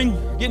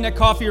Getting that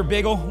coffee or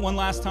bagel one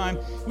last time.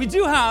 We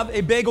do have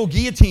a bagel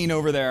guillotine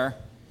over there.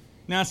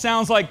 Now it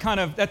sounds like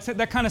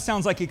that kind of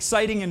sounds like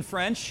exciting in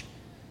French,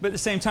 but at the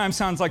same time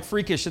sounds like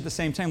freakish at the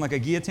same time, like a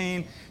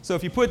guillotine. So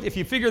if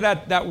you figure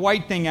that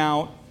white thing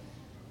out,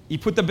 you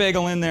put the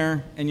bagel in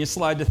there and you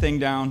slide the thing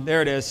down.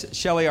 There it is.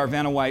 Shelly, our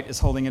Vanna White, is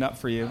holding it up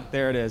for you.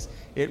 There it is.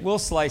 It will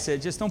slice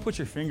it. Just don't put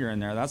your finger in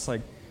there. That's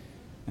like,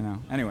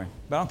 anyway.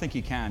 But I don't think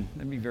you can.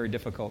 That'd be very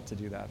difficult to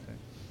do that. But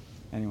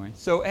anyway.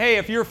 So, hey,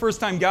 if you're a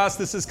first-time guest,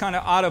 this is kind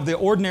of out of the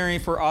ordinary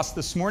for us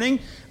this morning.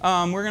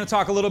 We're going to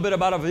talk a little bit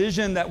about a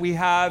vision that we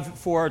have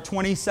for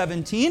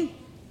 2017.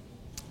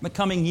 The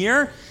coming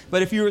year.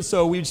 But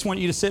we just want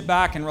you to sit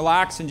back and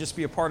relax and just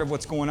be a part of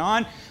what's going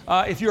on.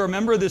 If you're a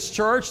member of this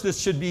church,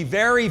 this should be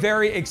very,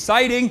 very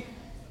exciting.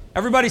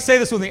 Everybody say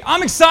this with me.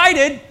 I'm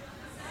excited.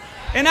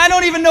 And I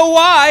don't even know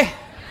why.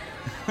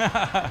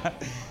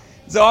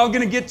 So I'm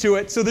going to get to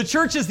it. So the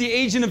church is the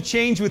agent of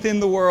change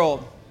within the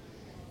world.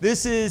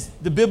 This is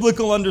the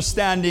biblical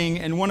understanding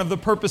and one of the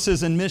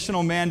purposes and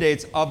missional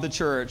mandates of the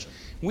church.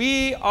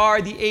 We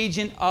are the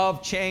agent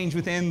of change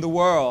within the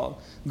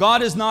world.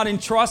 God has not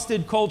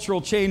entrusted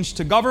cultural change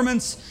to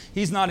governments.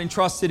 He's not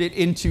entrusted it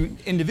into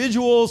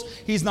individuals.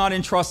 He's not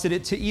entrusted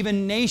it to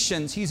even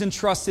nations. He's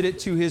entrusted it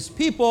to His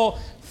people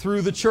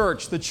through the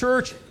church. The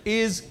church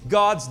is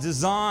God's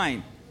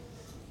design.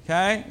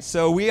 Okay?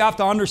 So we have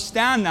to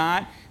understand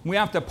that. We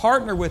have to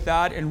partner with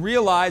that and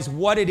realize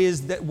what it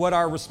is what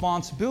our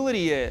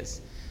responsibility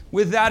is.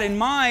 With that in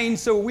mind,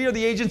 so we are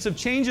the agents of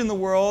change in the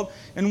world,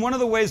 and one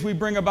of the ways we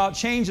bring about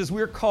change is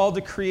we're called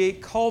to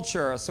create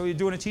culture. So we're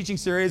doing a teaching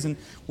series, and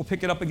we'll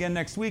pick it up again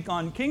next week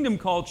on kingdom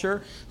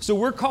culture. So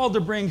we're called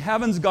to bring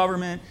heaven's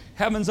government,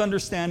 heaven's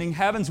understanding,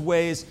 heaven's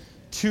ways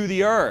to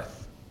the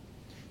earth.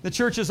 The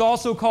church is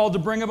also called to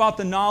bring about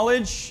the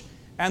knowledge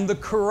and the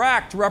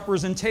correct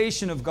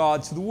representation of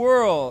God to the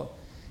world.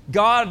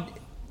 God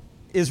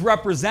is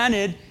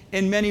represented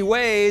in many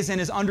ways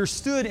and is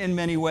understood in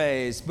many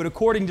ways. But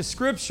according to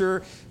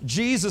Scripture,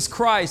 Jesus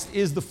Christ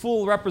is the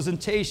full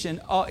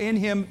representation. In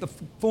Him, the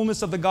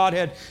fullness of the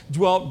Godhead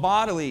dwelt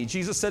bodily.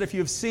 Jesus said, if you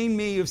have seen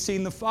me, you have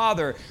seen the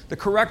Father. The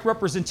correct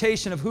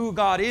representation of who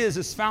God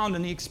is found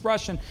in the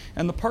expression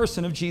and the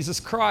person of Jesus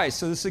Christ.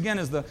 So this, again,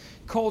 is the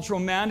cultural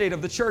mandate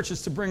of the church,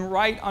 is to bring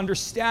right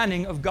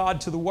understanding of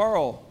God to the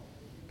world.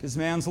 Because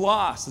man's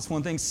lost. That's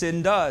one thing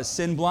sin does.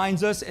 Sin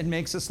blinds us and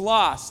makes us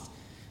lost.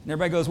 And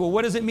everybody goes, well,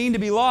 what does it mean to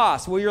be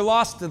lost? Well, you're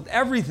lost to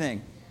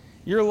everything.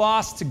 You're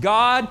lost to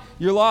God.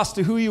 You're lost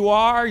to who you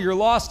are. You're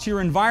lost to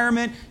your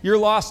environment. You're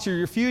lost to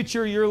your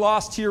future. You're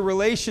lost to your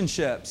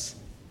relationships.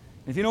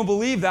 If you don't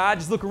believe that,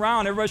 just look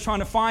around. Everybody's trying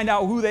to find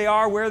out who they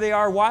are, where they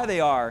are, why they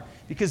are.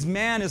 Because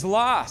man is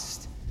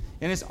lost.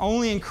 And it's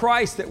only in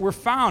Christ that we're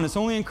found. It's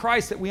only in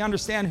Christ that we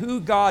understand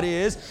who God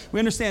is. We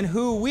understand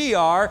who we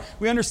are.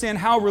 We understand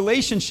how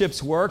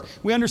relationships work.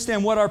 We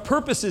understand what our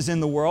purpose is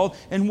in the world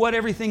and what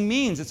everything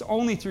means. It's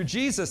only through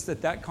Jesus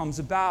that comes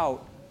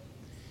about.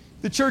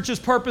 The church's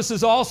purpose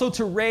is also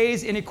to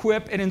raise and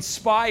equip and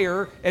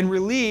inspire and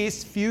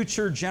release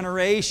future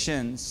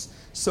generations.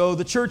 So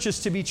the church is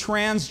to be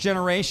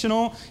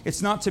transgenerational.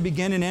 It's not to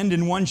begin and end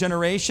in one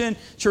generation.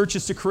 Church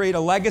is to create a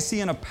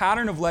legacy and a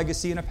pattern of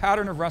legacy and a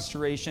pattern of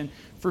restoration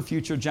for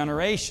future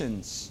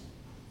generations.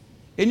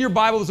 In your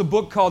Bible, there's a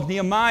book called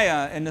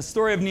Nehemiah, and the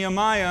story of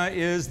Nehemiah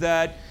is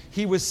that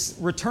he was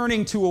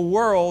returning to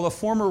a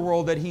former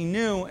world that he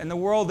knew, and the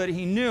world that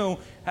he knew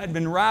had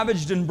been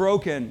ravaged and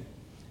broken.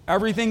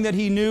 Everything that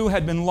he knew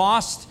had been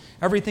lost.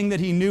 Everything that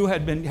he knew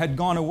had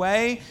gone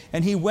away,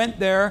 and he went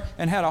there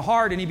and had a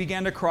heart, and he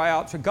began to cry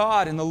out to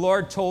God, and the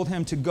Lord told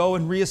him to go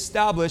and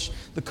reestablish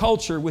the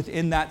culture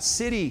within that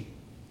city.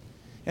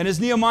 And as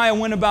Nehemiah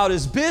went about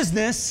his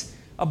business,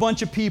 a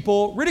bunch of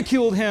people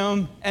ridiculed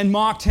him and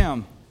mocked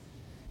him.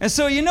 And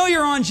so you know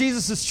you're on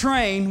Jesus'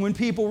 train when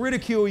people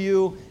ridicule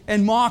you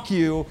and mock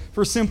you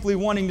for simply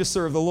wanting to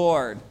serve the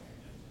Lord.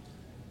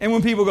 And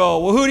when people go,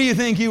 well, who do you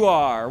think you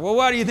are? Well,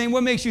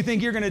 what makes you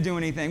think you're going to do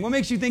anything? What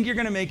makes you think you're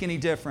going to make any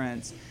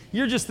difference?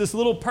 You're just this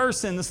little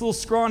person, this little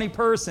scrawny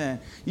person.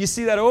 You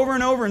see that over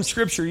and over in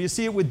Scripture. You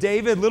see it with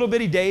David, little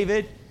bitty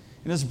David,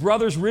 and his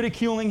brothers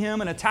ridiculing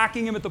him and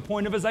attacking him at the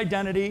point of his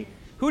identity.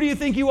 Who do you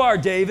think you are,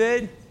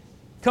 David?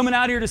 Coming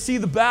out here to see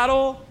the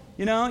battle?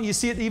 You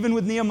see it even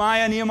with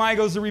Nehemiah. Nehemiah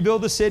goes to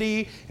rebuild the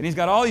city, and he's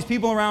got all these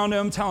people around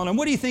him telling him,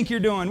 what do you think you're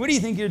doing? What do you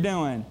think you're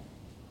doing?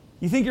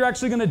 You think you're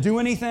actually going to do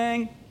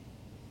anything?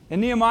 And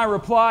Nehemiah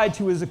replied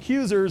to his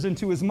accusers and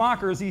to his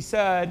mockers. He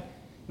said,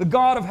 the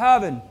God of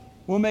heaven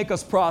will make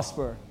us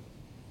prosper.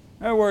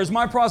 In other words,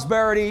 my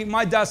prosperity,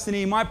 my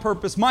destiny, my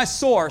purpose, my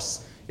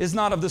source is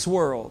not of this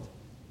world.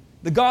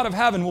 The God of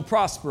heaven will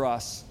prosper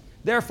us.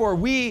 Therefore,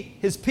 we,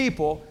 His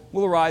people,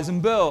 will arise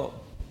and build.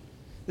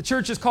 The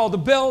church is called to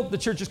build. The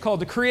church is called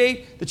to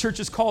create. The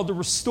church is called to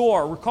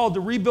restore. We're called to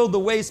rebuild the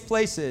waste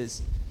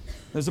places.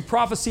 There's a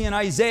prophecy in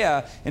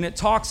Isaiah, and it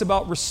talks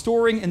about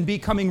restoring and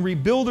becoming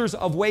rebuilders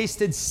of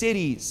wasted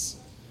cities.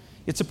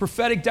 It's a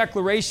prophetic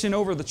declaration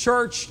over the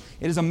church.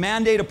 It is a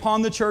mandate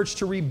upon the church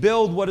to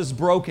rebuild what is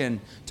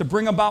broken, to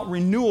bring about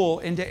renewal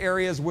into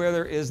areas where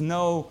there is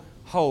no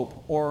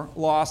hope or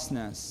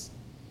lostness.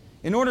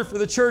 In order for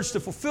the church to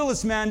fulfill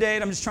its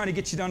mandate, I'm just trying to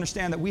get you to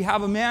understand that we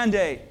have a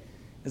mandate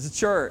as a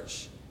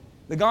church.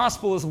 The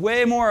gospel is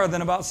way more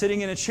than about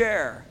sitting in a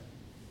chair.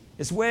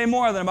 It's way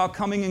more than about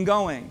coming and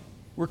going.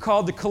 We're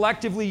called to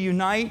collectively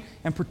unite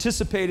and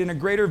participate in a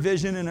greater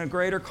vision and a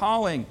greater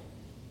calling.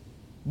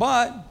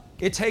 But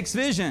it takes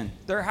vision.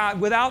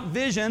 Without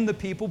vision, the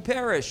people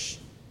perish.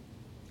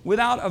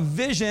 Without a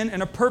vision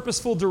and a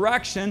purposeful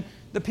direction,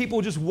 the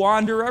people just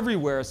wander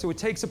everywhere. So it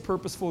takes a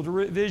purposeful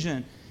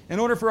vision. In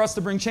order for us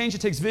to bring change,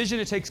 it takes vision,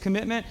 it takes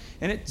commitment,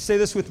 and say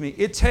this with me.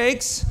 It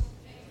takes,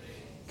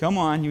 come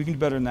on, you can do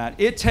better than that.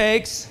 It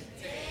takes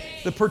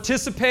the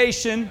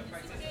participation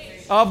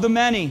of the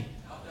many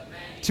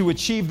to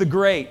achieve the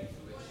great.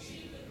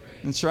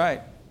 That's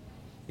right.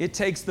 It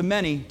takes the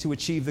many to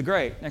achieve the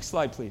great. Next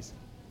slide, please.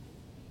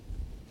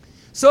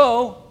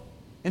 So,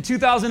 in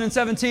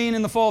 2017,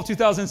 in the fall of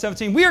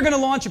 2017, we are going to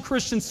launch a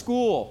Christian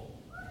school.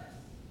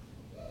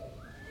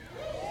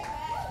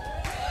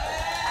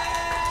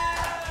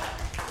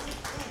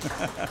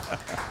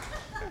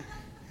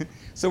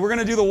 So we're going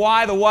to do the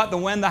why, the what, the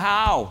when, the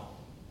how.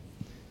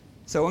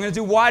 So we're going to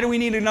do why do we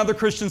need another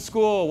Christian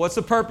school? What's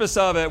the purpose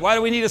of it? Why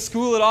do we need a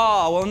school at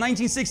all? Well, in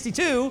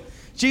 1962,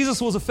 Jesus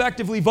was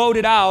effectively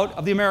voted out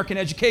of the American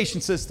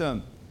education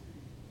system.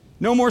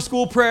 No more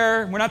school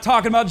prayer. We're not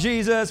talking about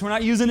Jesus. We're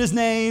not using his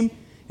name.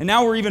 And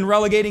now we're even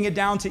relegating it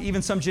down to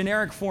even some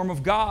generic form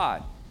of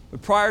God.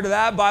 But prior to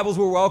that, Bibles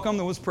were welcome.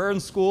 There was prayer in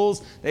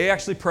schools. They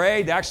actually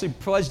prayed. They actually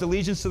pledged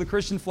allegiance to the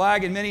Christian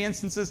flag in many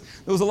instances.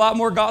 There was a lot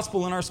more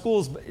gospel in our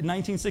schools in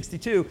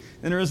 1962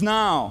 than there is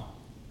now.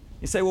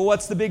 You say, well,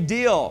 what's the big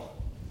deal?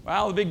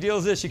 Well, the big deal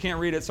is this. You can't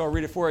read it, so I'll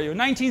read it for you. In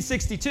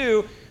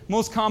 1962,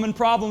 most common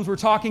problems were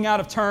talking out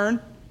of turn,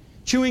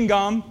 chewing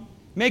gum,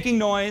 making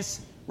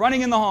noise,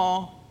 running in the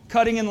hall,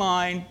 cutting in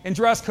line, and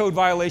dress code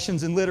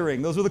violations and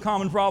littering. Those were the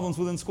common problems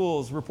within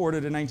schools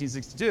reported in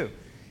 1962.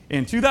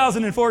 In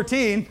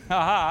 2014,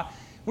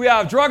 we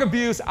have drug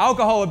abuse,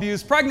 alcohol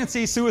abuse,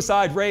 pregnancy,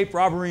 suicide, rape,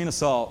 robbery, and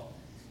assault.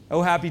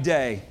 Oh, happy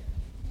day.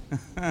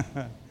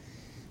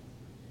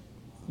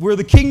 Where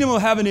the kingdom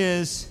of heaven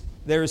is,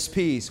 there is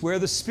peace. Where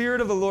the Spirit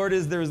of the Lord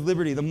is, there is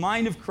liberty. The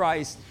mind of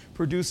Christ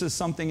produces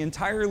something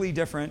entirely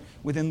different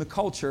within the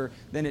culture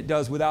than it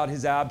does without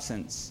his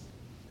absence.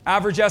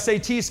 Average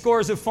SAT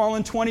scores have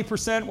fallen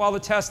 20%, while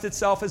the test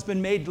itself has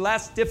been made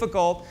less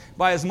difficult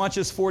by as much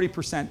as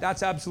 40%.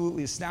 That's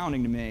absolutely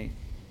astounding to me.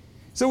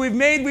 So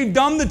we've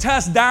dumbed the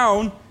test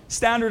down,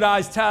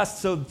 standardized tests,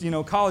 so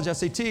college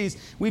SATs.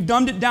 We've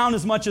dumbed it down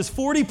as much as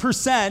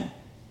 40%,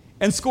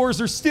 and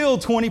scores are still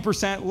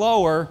 20%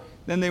 lower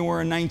than they were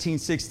in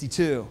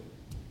 1962.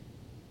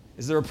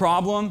 Is there a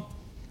problem?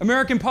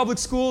 American public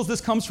schools,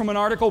 this comes from an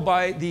article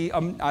by the,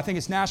 I think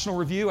it's National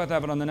Review. I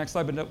have it on the next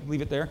slide, but don't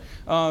leave it there.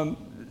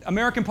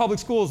 American public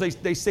schools,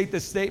 they state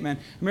this statement.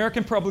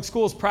 American public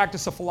schools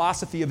practice a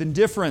philosophy of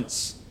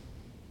indifference.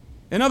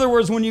 In other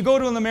words, when you go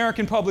to an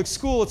American public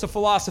school, it's a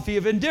philosophy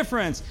of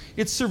indifference.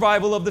 It's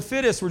survival of the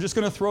fittest. We're just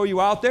going to throw you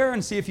out there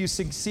and see if you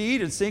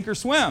succeed and sink or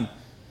swim.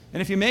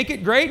 And if you make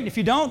it, great. And if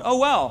you don't, oh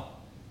well.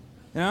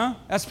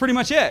 That's pretty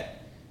much it.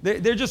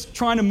 They're just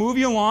trying to move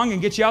you along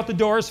and get you out the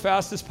door as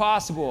fast as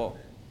possible.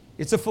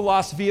 It's a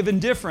philosophy of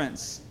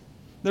indifference.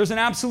 There's an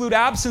absolute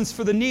absence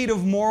for the need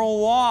of moral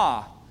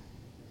law.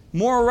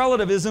 Moral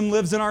relativism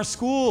lives in our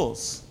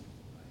schools.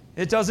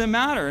 It doesn't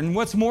matter. And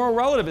what's moral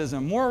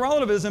relativism? Moral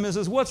relativism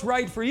is what's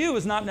right for you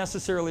is not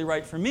necessarily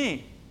right for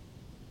me.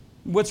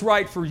 What's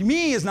right for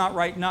me is not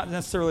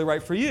necessarily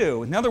right for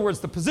you. In other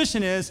words, the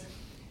position is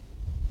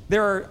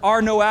there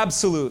are no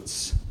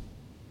absolutes.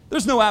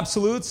 There's no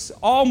absolutes.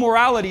 All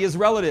morality is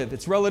relative.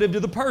 It's relative to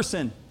the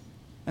person.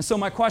 And so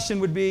my question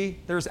would be,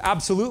 there's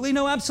absolutely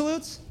no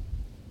absolutes?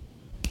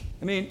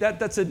 I mean,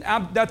 that's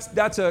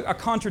a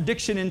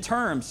contradiction in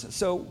terms.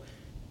 So,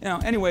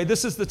 anyway,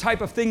 this is the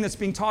type of thing that's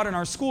being taught in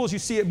our schools. You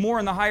see it more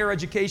in the higher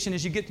education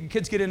as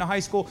kids get into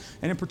high school,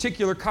 and in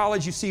particular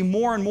college, you see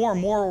more and more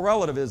moral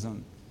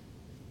relativism.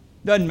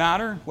 Doesn't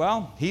matter.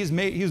 Well, he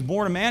was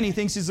born a man, he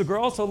thinks he's a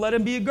girl, so let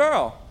him be a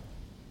girl.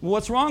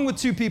 What's wrong with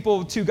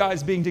two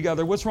guys being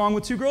together? What's wrong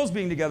with two girls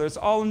being together? It's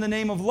all in the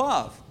name of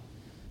love.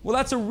 Well,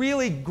 that's a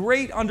really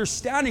great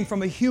understanding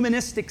from a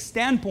humanistic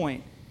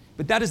standpoint.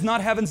 But that is not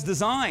heaven's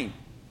design.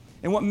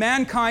 And what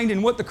mankind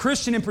and what the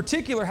Christian in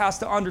particular has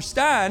to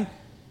understand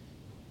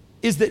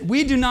is that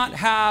we do not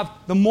have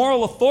the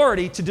moral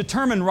authority to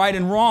determine right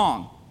and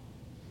wrong.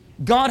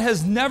 God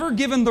has never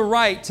given the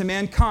right to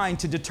mankind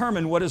to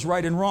determine what is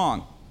right and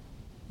wrong.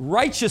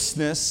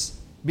 Righteousness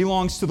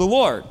belongs to the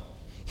Lord.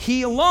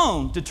 He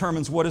alone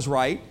determines what is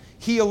right.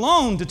 He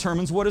alone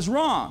determines what is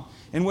wrong.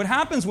 And what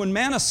happens when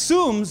man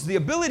assumes the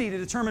ability to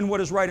determine what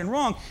is right and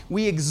wrong,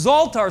 we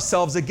exalt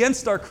ourselves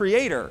against our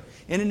Creator.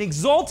 And in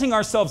exalting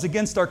ourselves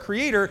against our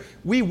Creator,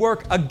 we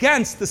work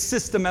against the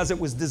system as it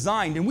was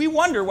designed. And we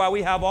wonder why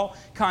we have all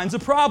kinds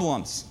of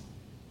problems.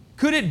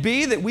 Could it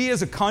be that we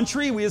as a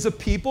country, we as a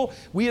people,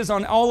 we as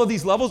on all of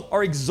these levels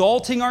are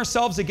exalting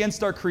ourselves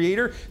against our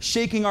Creator,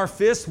 shaking our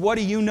fists? What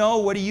do you know?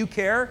 What do you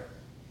care?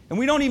 And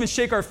we don't even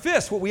shake our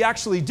fists. What we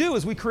actually do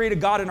is we create a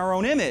God in our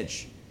own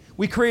image.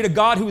 We create a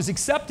God who is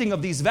accepting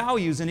of these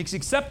values and is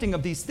accepting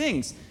of these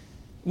things,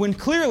 when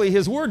clearly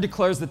His Word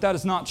declares that that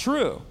is not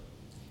true.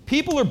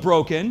 People are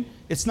broken.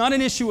 It's not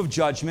an issue of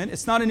judgment.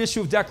 It's not an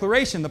issue of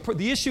declaration.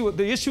 The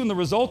issue and the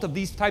result of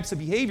these types of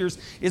behaviors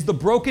is the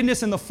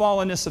brokenness and the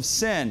fallenness of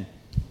sin.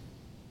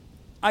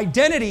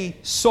 Identity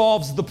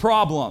solves the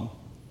problem.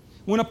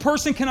 When a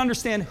person can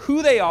understand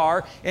who they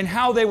are and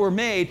how they were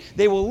made,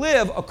 they will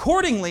live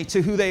accordingly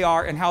to who they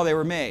are and how they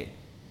were made.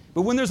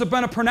 But when there's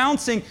been a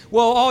pronouncing,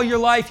 well, all your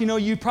life,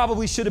 you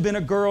probably should have been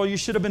a girl, you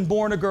should have been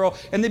born a girl,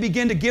 and they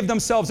begin to give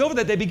themselves over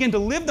that, they begin to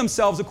live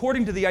themselves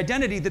according to the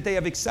identity that they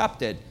have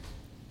accepted.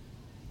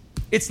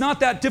 It's not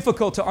that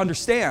difficult to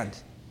understand.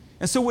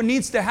 And so what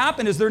needs to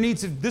happen is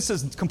this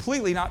is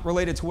completely not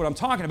related to what I'm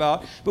talking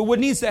about, but what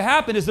needs to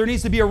happen is there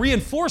needs to be a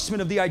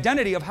reinforcement of the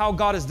identity of how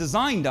God has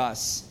designed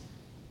us.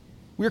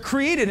 We're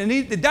created,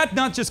 and that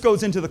not just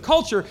goes into the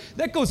culture,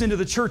 that goes into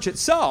the church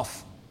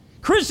itself.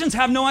 Christians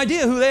have no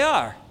idea who they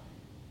are.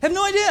 Have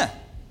no idea.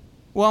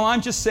 Well, I'm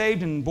just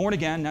saved and born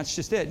again, that's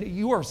just it.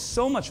 You are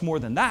so much more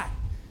than that.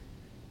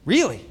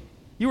 Really.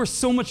 You are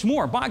so much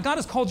more. God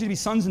has called you to be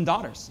sons and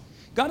daughters.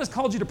 God has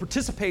called you to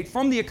participate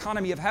from the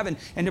economy of heaven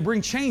and to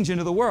bring change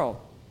into the world.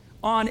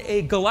 On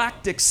a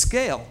galactic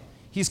scale,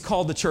 He's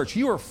called the church.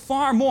 You are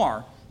far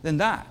more than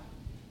that.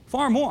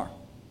 Far more.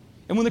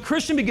 And when the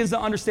Christian begins to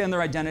understand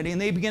their identity and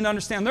they begin to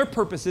understand their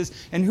purposes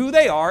and who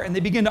they are, and they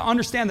begin to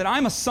understand that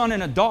I'm a son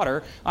and a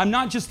daughter, I'm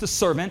not just a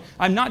servant,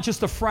 I'm not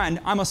just a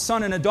friend, I'm a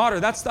son and a daughter.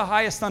 That's the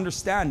highest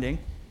understanding.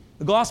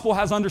 The gospel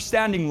has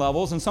understanding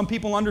levels, and some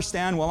people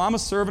understand, well, I'm a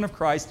servant of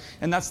Christ,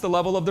 and that's the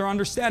level of their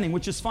understanding,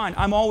 which is fine.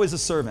 I'm always a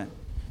servant.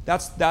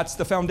 That's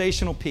the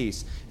foundational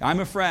piece.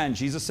 I'm a friend.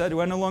 Jesus said,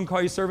 do I no longer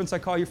call you servants? I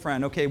call you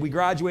friend. Okay, we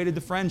graduated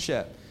to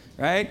friendship,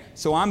 right?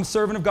 So I'm a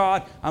servant of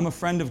God. I'm a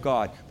friend of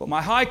God. But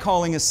my high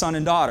calling is son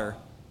and daughter.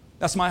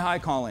 That's my high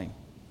calling.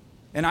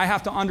 And I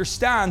have to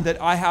understand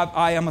that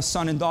I am a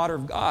son and daughter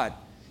of God.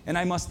 And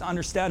I must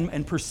understand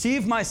and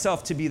perceive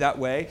myself to be that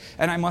way.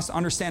 And I must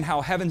understand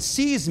how heaven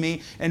sees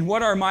me and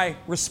what are my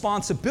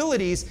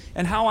responsibilities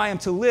and how I am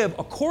to live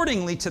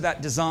accordingly to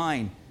that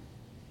design.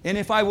 And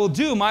if I will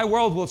do, my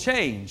world will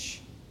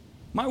change.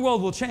 My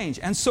world will change,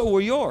 and so will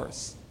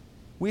yours.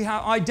 We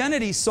have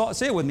identity,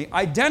 say it with me,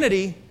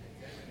 identity.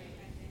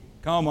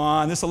 Come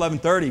on, this is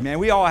 11:30, man.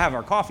 We all have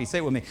our coffee, say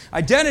it with me.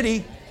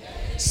 Identity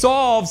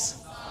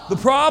solves the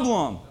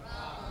problem.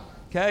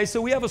 Okay,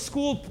 so we have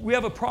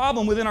a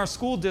problem within our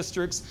school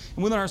districts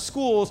and within our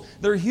schools.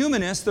 They're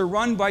humanists, they're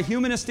run by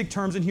humanistic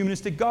terms and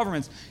humanistic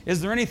governments. Is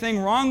there anything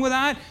wrong with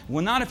that?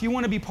 Well, not if you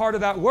want to be part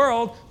of that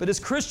world, but as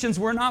Christians,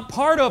 we're not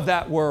part of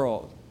that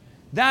world.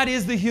 That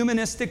is the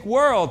humanistic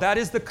world. That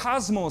is the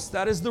cosmos.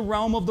 That is the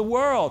realm of the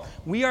world.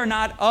 We are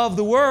not of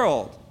the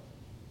world.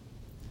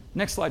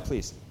 Next slide,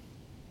 please.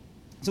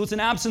 So it's an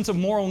absence of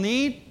moral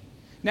need.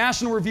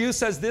 National Review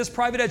says this: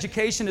 private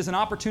education is an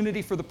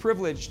opportunity for the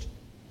privileged.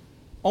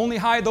 Only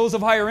those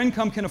of higher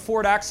income can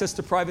afford access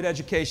to private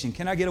education.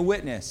 Can I get a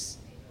witness?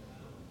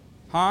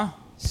 Huh?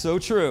 So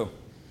true.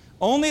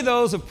 Only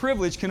those of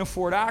privilege can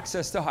afford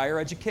access to higher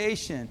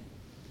education.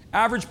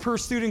 Average per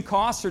student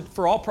cost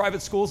for all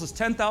private schools is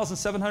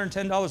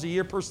 $10,710 a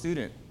year per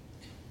student.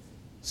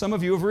 Some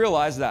of you have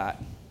realized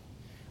that.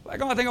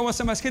 Like, oh, I think I want to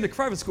send my kid to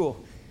private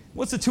school.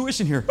 What's the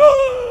tuition here? It's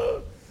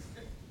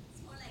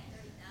more like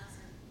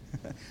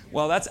 $30,000.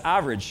 Well, that's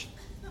average.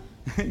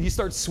 You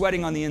start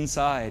sweating on the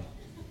inside.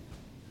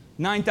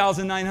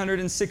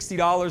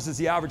 $9,960 is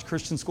the average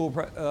Christian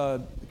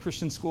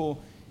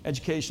school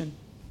education.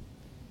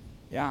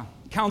 Yeah.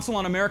 Council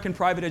on American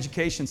Private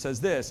Education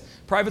says this: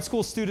 private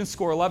school students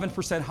score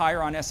 11%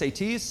 higher on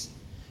SATs.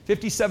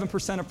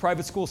 57% of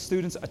private school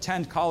students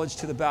attend college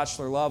to the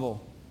bachelor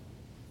level.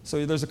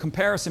 So there's a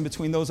comparison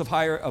between those of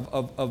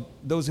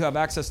those who have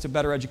access to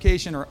better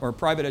education or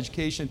private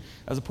education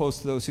as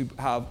opposed to those who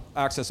have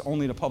access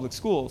only to public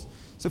schools.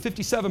 So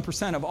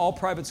 57% of all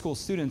private school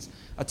students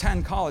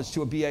attend college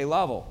to a BA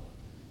level.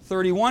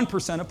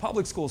 31% of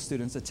public school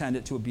students attend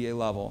it to a BA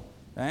level.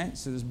 Right?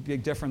 So there's a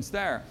big difference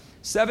there.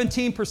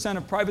 17%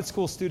 of private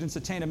school students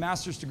attain a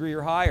master's degree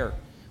or higher,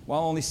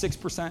 while only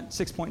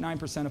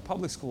 6.9% of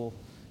public school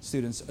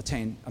students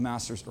attain a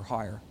master's or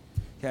higher.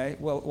 Okay?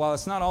 Well, while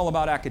it's not all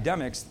about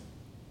academics,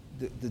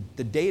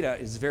 the data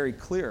is very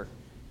clear.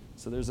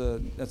 So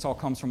that's all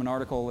comes from an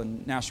article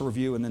in National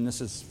Review, and then this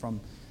is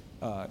from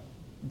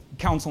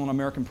Council on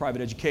American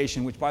Private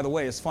Education, which, by the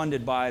way, is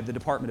funded by the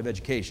Department of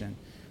Education.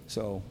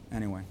 So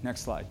anyway,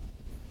 next slide.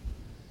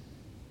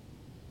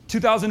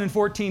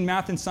 2014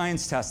 math and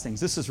science testings.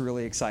 This is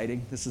really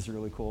exciting. This is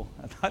really cool.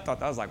 I thought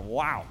that was like,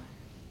 wow.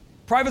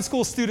 Private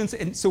school students,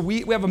 and so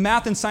we have a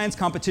math and science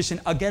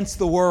competition against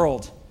the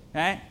world,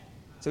 right?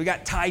 So we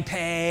got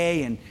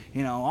Taipei and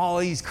all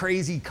these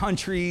crazy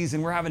countries,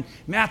 and we're having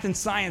math and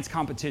science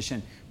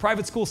competition.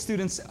 Private school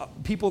students,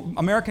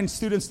 American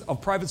students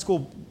of private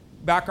school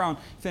background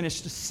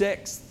finished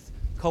 6th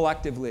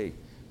collectively.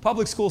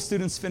 Public school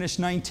students finished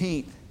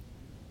 19th.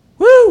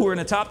 Woo! We're in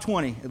the top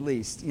 20 at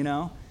least, you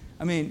know.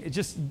 I mean, it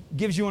just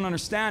gives you an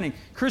understanding.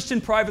 Christian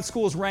private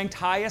schools ranked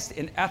highest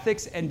in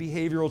ethics and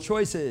behavioral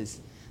choices.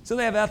 So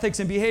they have ethics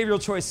and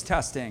behavioral choice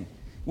testing,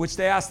 which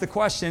they ask the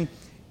question,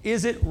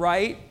 is it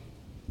right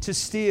to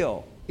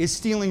steal? Is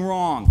stealing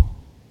wrong?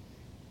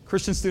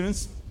 Christian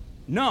students,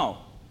 no.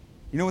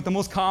 You know what the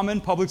most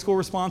common public school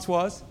response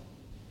was?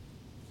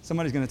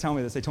 Somebody's going to tell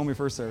me this. They told me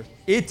first service.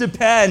 It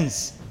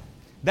depends.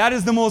 That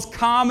is the most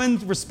common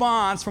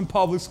response from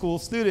public school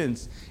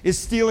students. Is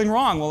stealing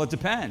wrong? Well, it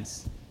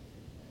depends.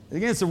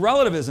 Again, it's the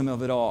relativism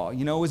of it all.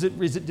 You know,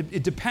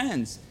 it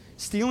depends.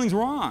 Stealing's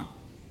wrong.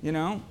 You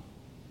know,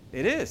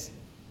 it is.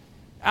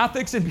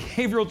 Ethics and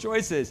behavioral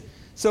choices.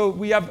 So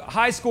we have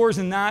high scores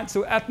in that.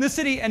 So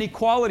ethnicity and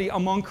equality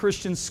among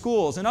Christian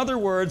schools. In other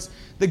words,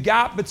 the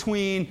gap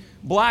between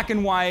black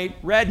and white,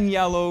 red and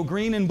yellow,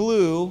 green and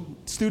blue,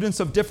 students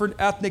of different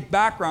ethnic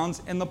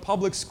backgrounds in the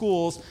public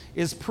schools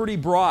is pretty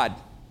broad.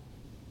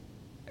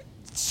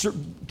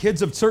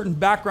 Kids of certain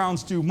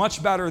backgrounds do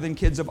much better than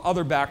kids of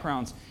other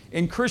backgrounds.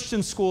 In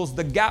Christian schools,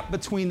 the gap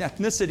between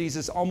ethnicities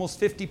is almost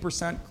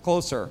 50%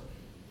 closer.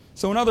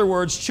 So in other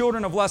words,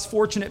 children of less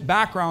fortunate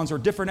backgrounds or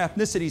different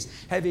ethnicities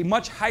have a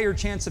much higher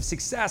chance of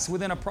success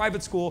within a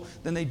private school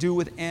than they do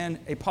within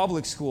a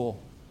public school.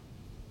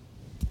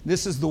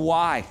 This is the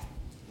why.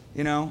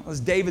 You know, as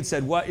David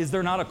said, what is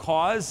there not a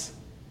cause?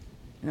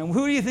 You know,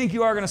 who do you think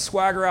you are going to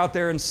swagger out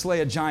there and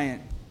slay a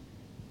giant?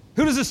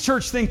 Who does this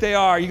church think they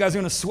are? You guys are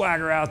going to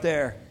swagger out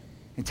there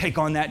and take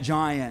on that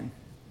giant.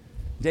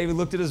 David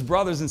looked at his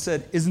brothers and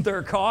said, isn't there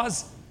a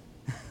cause?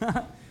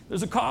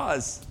 There's a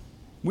cause.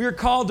 We are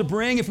called to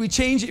bring, if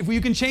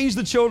you can change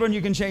the children,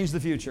 you can change the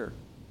future.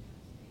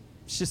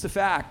 It's just a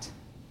fact.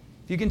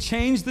 If you can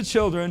change the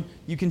children,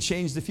 you can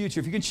change the future.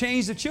 If you can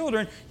change the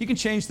children, you can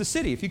change the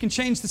city. If you can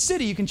change the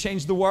city, you can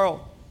change the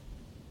world.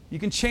 You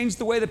can change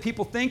the way that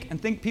people think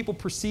and think people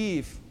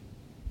perceive.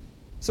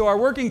 So our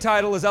working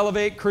title is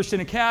Elevate Christian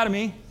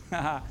Academy.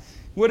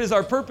 What is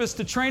our purpose?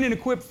 To train and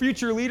equip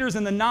future leaders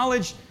in the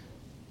knowledge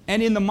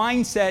and in the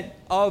mindset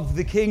of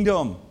the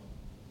kingdom.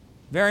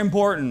 Very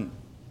important.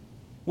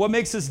 What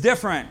makes us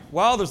different?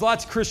 Well, there's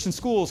lots of Christian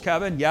schools,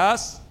 Kevin.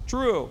 Yes,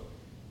 true.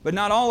 But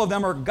not all of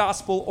them are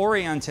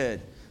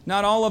gospel-oriented.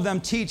 Not all of them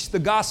teach the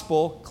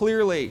gospel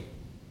clearly.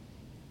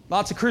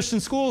 Lots of Christian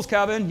schools,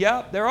 Kevin.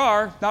 Yep, there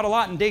are. Not a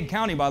lot in Dade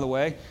County, by the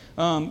way.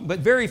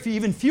 But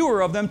even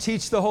fewer of them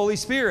teach the Holy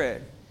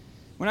Spirit.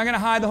 We're not going to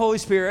hide the Holy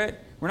Spirit.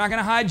 We're not going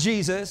to hide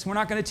Jesus. We're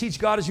not going to teach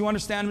God as you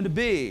understand Him to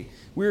be.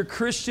 We're a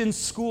Christian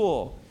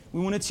school. We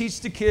want to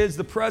teach the kids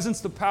the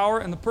presence, the power,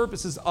 and the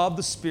purposes of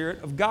the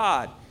Spirit of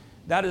God.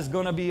 That is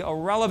going to be a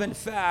relevant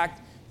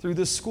fact through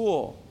this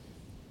school.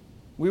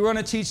 We want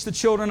to teach the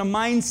children a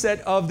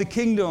mindset of the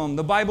kingdom.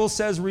 The Bible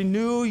says,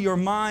 renew your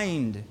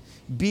mind.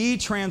 Be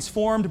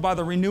transformed by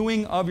the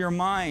renewing of your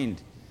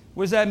mind.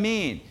 What does that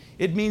mean?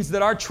 It means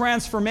that our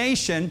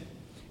transformation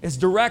is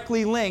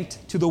directly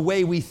linked to the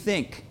way we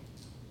think.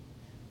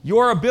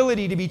 Your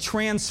ability to be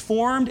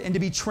transformed and to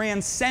be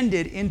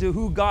transcended into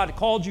who God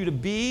called you to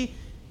be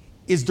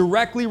is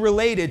directly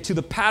related to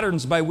the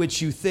patterns by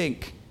which you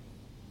think.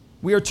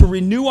 We are to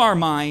renew our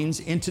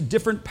minds into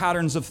different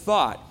patterns of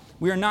thought.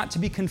 We are not to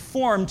be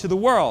conformed to the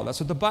world.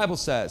 That's what the Bible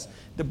says.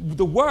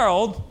 The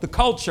world, the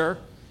culture,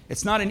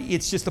 it's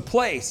just a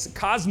place.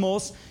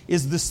 Cosmos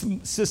is the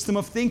system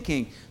of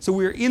thinking. So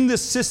we are in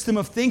this system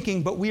of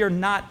thinking, but we are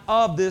not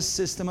of this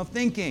system of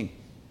thinking.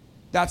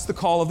 That's the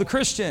call of the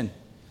Christian.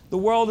 The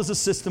world is a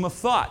system of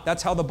thought.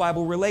 That's how the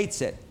Bible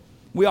relates it.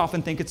 We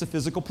often think it's a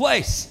physical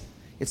place.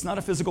 It's not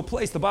a physical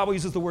place. The Bible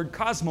uses the word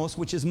cosmos,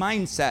 which is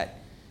mindset,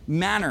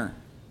 manner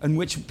in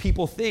which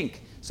people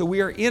think. So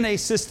we are in a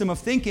system of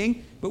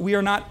thinking, but we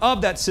are not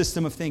of that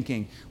system of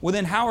thinking. Well,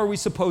 then how are we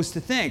supposed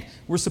to think?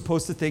 We're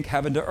supposed to think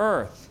heaven to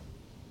earth.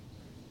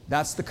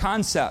 That's the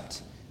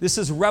concept. This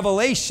is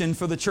revelation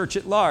for the church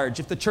at large.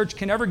 If the church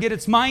can ever get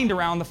its mind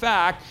around the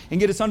fact and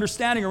get its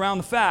understanding around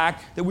the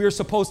fact that we are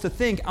supposed to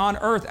think on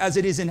earth as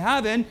it is in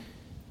heaven,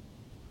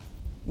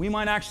 we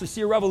might actually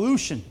see a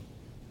revolution.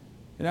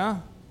 You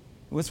know?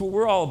 That's what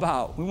we're all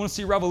about. We want to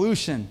see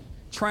revolution,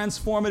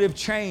 transformative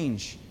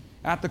change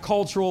at the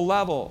cultural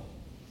level.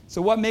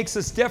 So what makes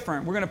us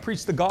different? We're going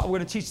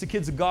to teach the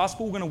kids the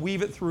gospel. We're going to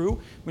weave it through.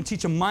 We're going to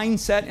teach a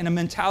mindset and a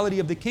mentality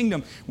of the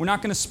kingdom. We're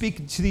not going to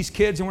speak to these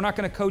kids and we're not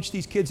going to coach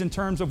these kids in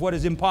terms of what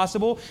is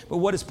impossible, but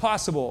what is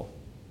possible.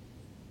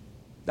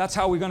 That's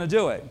how we're going to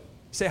do it. You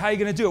say, how are you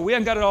going to do it? We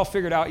haven't got it all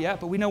figured out yet,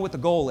 but we know what the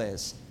goal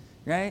is,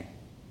 right?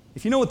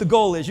 If you know what the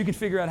goal is, you can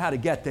figure out how to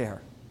get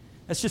there.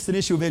 That's just an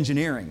issue of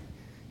engineering.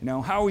 You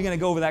know, how are we going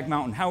to go over that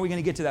mountain? How are we going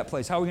to get to that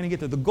place? How are we going to get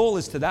there? The goal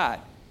is to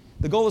that.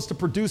 The goal is to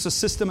produce a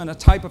system and a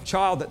type of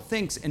child that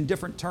thinks in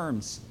different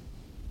terms.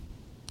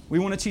 We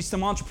want to teach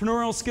them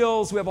entrepreneurial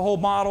skills. We have a whole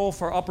model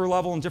for upper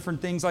level and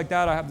different things like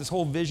that. I have this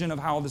whole vision of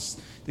how this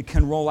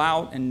can roll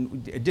out,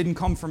 and it didn't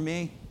come from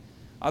me.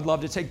 I'd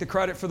love to take the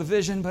credit for the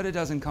vision, but it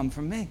doesn't come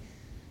from me.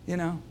 You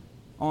know,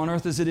 on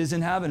earth as it is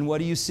in heaven, what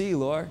do you see,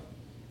 Lord?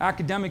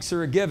 Academics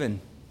are a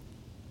given.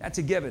 That's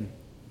a given.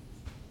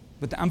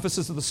 But the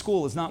emphasis of the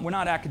school is not, we're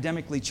not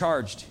academically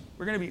charged.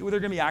 They're going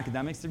to be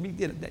academics.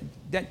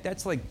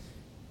 That's like,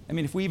 I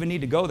mean, if we even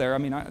need to go there, I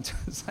mean,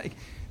 it's like,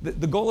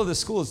 the goal of the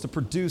school is to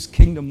produce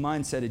kingdom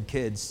mindseted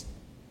kids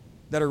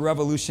that are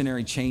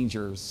revolutionary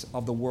changers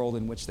of the world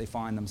in which they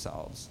find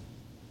themselves.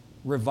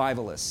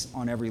 Revivalists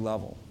on every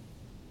level.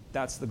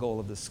 That's the goal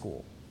of this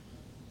school.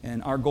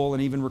 And our goal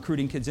in even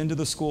recruiting kids into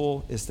the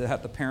school is to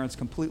have the parents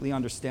completely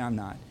understand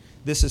that.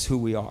 This is who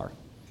we are.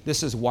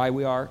 This is why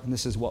we are, and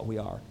this is what we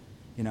are.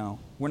 You know,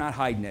 we're not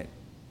hiding it.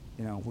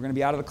 You know, we're going to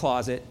be out of the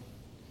closet,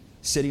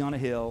 sitting on a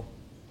hill.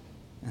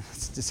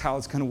 That's just how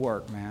it's going to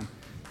work, man.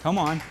 Come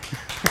on.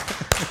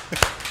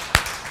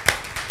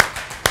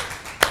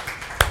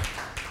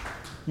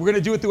 We're going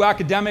to do it through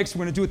academics.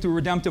 We're going to do it through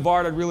redemptive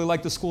art. I'd really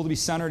like the school to be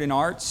centered in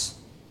arts,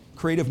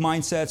 creative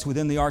mindsets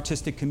within the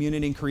artistic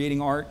community and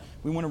creating art.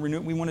 We want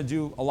to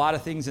do a lot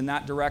of things in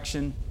that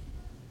direction.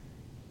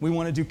 We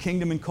want to do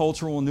kingdom and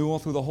cultural renewal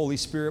through the Holy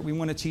Spirit. We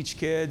want to teach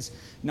kids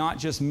not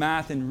just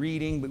math and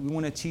reading, but we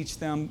want to teach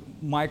them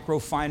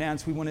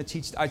microfinance. We want to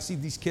teach, I see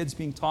these kids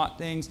being taught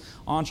things,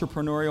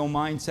 entrepreneurial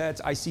mindsets.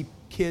 I see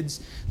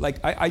kids,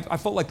 like, I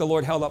felt like the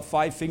Lord held up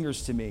 5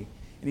 fingers to me.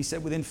 And he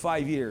said, within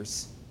 5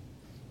 years,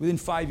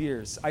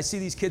 I see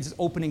these kids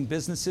opening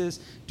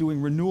businesses,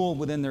 doing renewal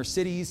within their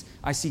cities.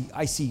 I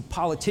see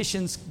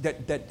politicians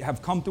that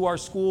have come through our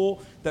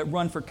school, that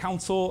run for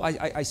council.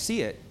 I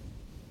see it.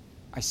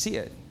 I see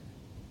it.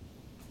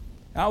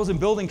 I was in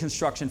building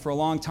construction for a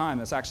long time.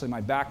 That's actually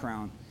my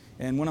background.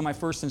 And one of my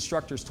first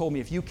instructors told me,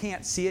 if you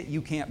can't see it,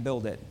 you can't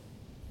build it.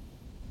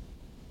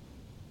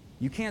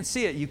 You can't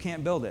see it, you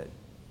can't build it.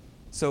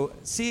 So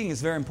seeing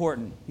is very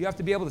important. You have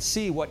to be able to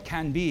see what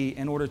can be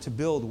in order to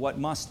build what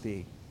must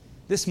be.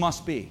 This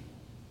must be.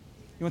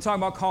 You want to talk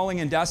about calling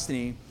and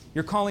destiny?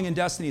 Your calling and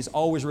destiny is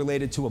always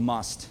related to a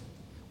must.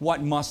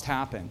 What must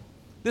happen?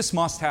 This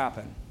must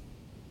happen.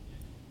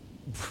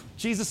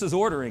 Jesus is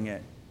ordering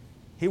it.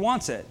 He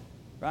wants it,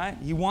 right?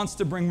 He wants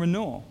to bring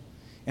renewal.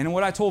 And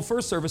what I told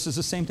first service is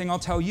the same thing I'll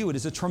tell you. It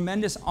is a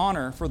tremendous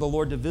honor for the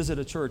Lord to visit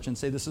a church and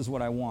say, this is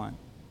what I want.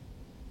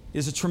 It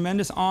is a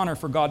tremendous honor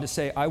for God to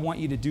say, I want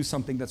you to do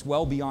something that's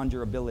well beyond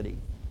your ability.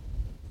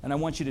 And I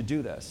want you to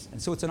do this.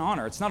 And so it's an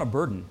honor. It's not a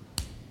burden.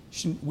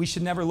 We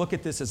should never look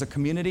at this as a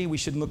community. We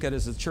shouldn't look at it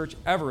as a church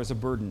ever as a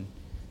burden.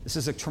 This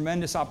is a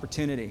tremendous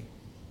opportunity,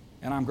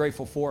 and I'm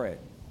grateful for it.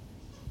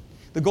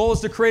 The goal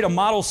is to create a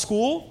model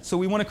school. So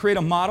we want to create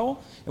a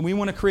model, and we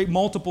want to create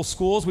multiple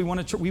schools. We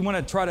want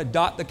to try to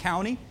dot the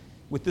county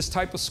with this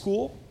type of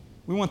school.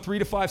 We want 3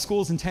 to 5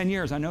 schools in 10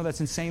 years. I know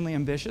that's insanely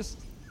ambitious.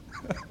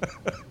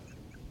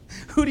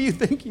 Who do you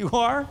think you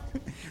are?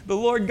 The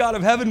Lord God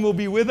of heaven will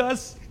be with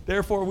us.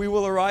 Therefore, we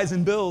will arise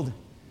and build.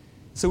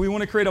 So we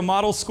want to create a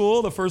model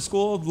school, the first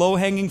school,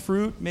 low-hanging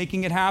fruit,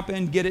 making it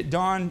happen, get it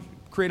done,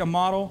 create a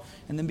model,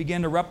 and then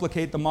begin to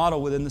replicate the model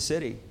within the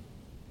city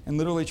and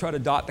literally try to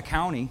dot the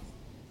county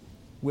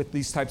with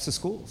these types of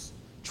schools,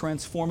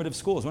 transformative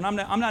schools. When I'm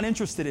not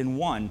interested in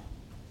one,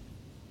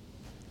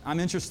 I'm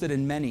interested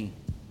in many,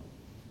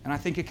 and I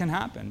think it can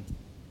happen.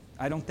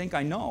 I don't think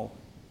I know.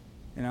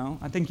 You know,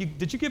 I think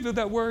did you give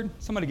that word?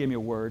 Somebody gave me a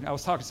word. I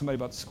was talking to somebody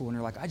about the school, and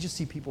they're like, I just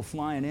see people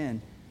flying in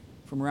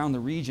from around the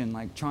region,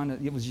 like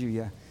it was you,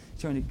 yeah,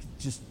 trying to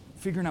just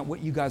figuring out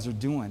what you guys are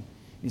doing.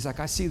 He's like,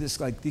 I see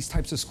this, like these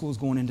types of schools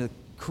going into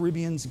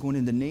Caribbeans, going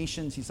into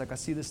nations. He's like, I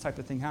see this type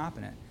of thing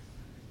happening.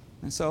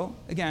 And so,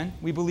 again,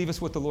 we believe it's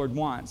what the Lord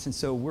wants. And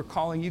so we're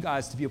calling you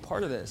guys to be a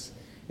part of this.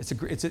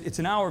 It's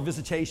an hour of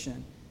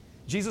visitation.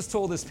 Jesus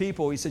told his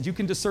people, he said, you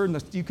can discern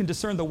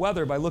the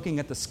weather by looking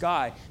at the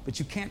sky, but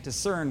you can't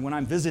discern when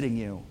I'm visiting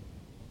you.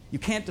 You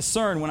can't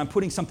discern when I'm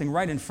putting something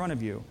right in front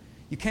of you.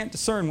 You can't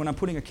discern when I'm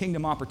putting a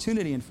kingdom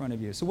opportunity in front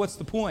of you. So what's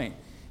the point?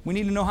 We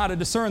need to know how to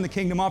discern the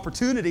kingdom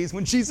opportunities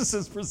when Jesus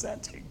is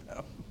presenting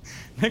them.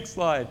 Next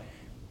slide.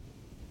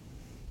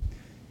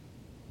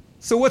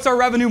 So what's our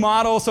revenue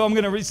model? So I'm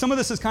going to read, some of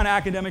this is kind of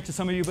academic to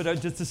some of you,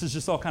 but this is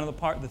just all kind of the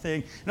part of the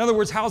thing. In other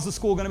words, how's the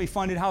school going to be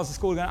funded? How's the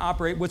school going to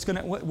operate?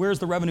 Where's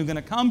the revenue going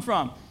to come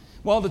from?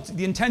 Well,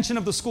 the intention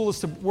of the school is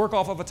to work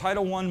off of a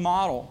Title I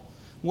model.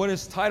 What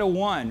is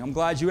Title I? I'm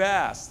glad you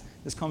asked.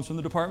 This comes from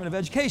the Department of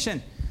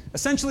Education.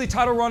 Essentially,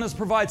 Title I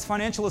provides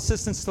financial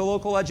assistance to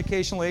local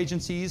educational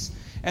agencies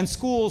and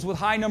schools with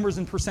high numbers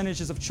and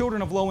percentages of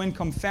children of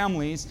low-income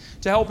families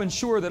to help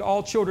ensure that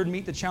all children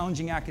meet the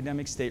challenging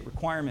academic state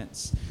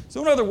requirements.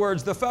 So in other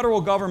words, the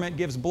federal government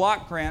gives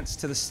block grants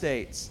to the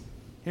states.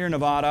 Here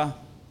Nevada,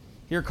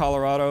 here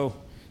Colorado,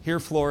 here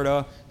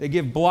Florida. They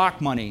give block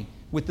money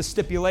with the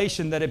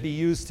stipulation that it be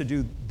used to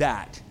do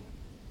that.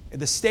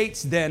 The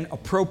states then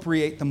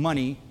appropriate the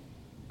money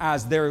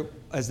as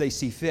they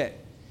see fit.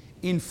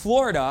 In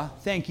Florida,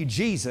 thank you,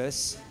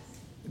 Jesus,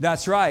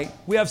 that's right,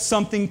 we have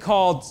something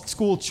called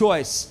school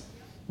choice,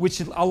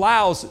 which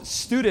allows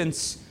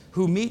students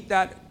who meet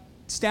that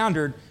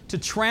standard to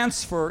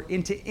transfer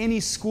into any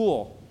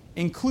school,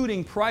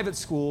 including private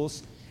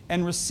schools,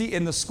 and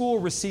the school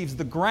receives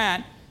the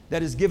grant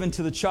that is given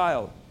to the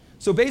child.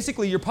 So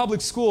basically, your public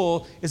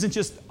school isn't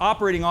just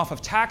operating off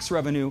of tax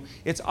revenue,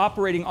 it's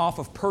operating off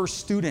of per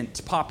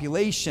student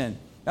population.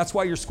 That's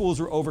why your schools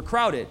are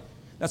overcrowded.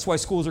 That's why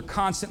schools are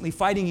constantly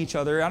fighting each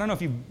other. I don't know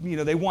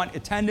if they want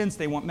attendance,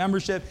 they want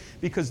membership,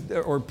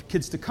 or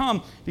kids to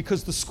come,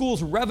 because the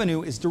school's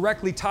revenue is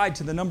directly tied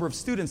to the number of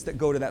students that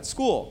go to that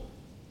school.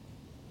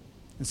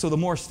 And so the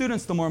more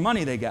students, the more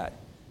money they get.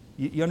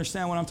 You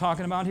understand what I'm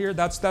talking about here?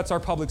 That's our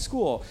public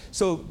school.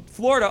 So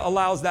Florida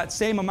allows that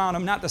same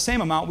amount, not the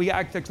same amount,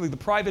 actually the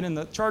private and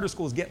the charter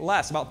schools get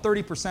less, about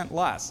 30%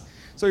 less.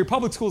 So your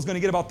public school is going to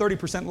get about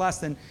 30% less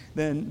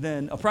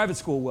than a private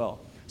school will.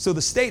 So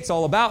the state's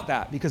all about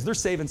that because they're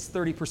saving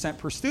 30%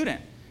 per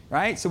student,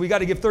 right? So we got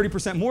to give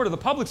 30% more to the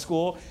public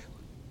school.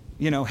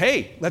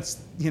 Hey, let's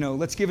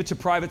give it to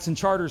privates and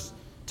charters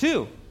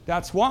too.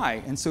 That's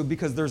why. And so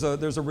because there's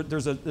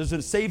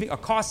a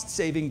cost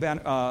saving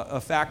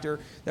factor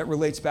that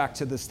relates back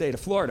to the state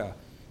of Florida.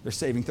 They're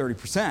saving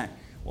 30%.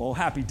 Well,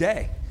 happy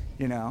day.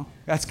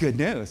 That's good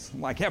news. I'm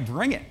like, yeah,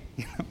 bring it.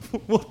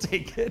 We'll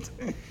take it.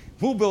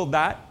 We'll build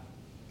that.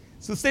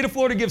 So the state of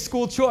Florida gives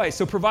school choice,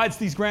 so provides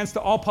these grants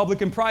to all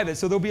public and private.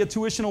 So there'll be a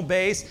tuitional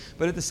base,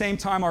 but at the same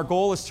time, our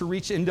goal is to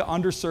reach into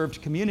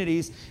underserved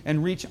communities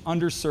and reach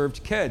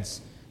underserved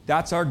kids.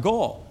 That's our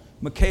goal.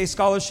 McKay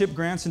Scholarship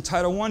Grants and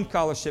Title I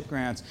Scholarship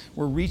Grants.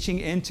 We're reaching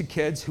into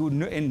kids who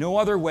in no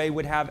other way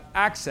would have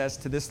access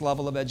to this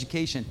level of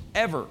education,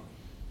 ever.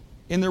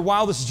 In their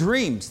wildest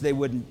dreams, they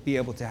wouldn't be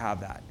able to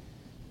have that.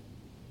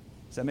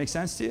 Does that make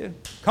sense to you?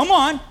 Come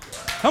on.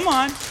 Come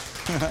on.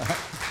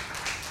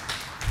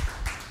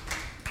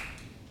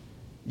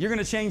 You're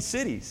going to change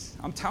cities.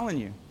 I'm telling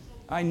you.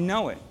 I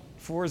know it.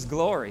 For His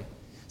glory.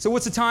 So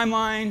what's the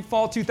timeline?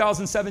 Fall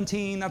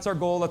 2017. That's our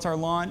goal. That's our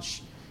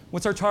launch.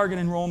 What's our target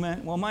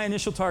enrollment? Well, my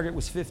initial target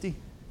was 50.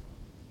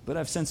 But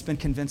I've since been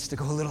convinced to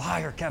go a little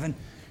higher, Kevin.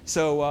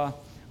 So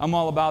I'm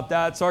all about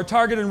that. So our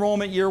target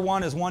enrollment year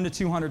one is 1 to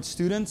 200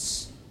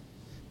 students.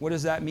 What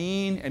does that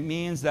mean? It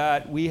means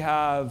that we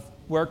have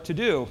work to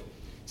do.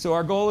 So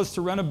our goal is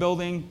to rent a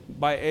building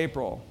by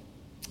April.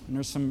 And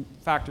there's some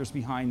factors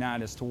behind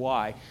that as to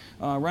why.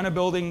 Rent a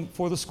building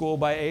for the school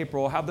by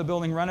April, have the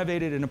building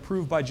renovated and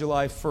approved by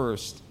July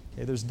 1st.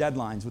 Okay, there's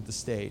deadlines with the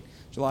state.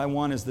 July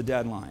 1 is the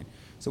deadline.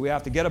 So we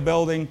have to get a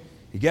building,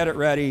 get it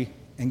ready,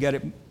 and get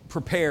it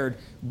prepared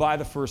by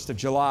the 1st of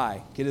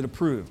July. Get it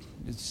approved.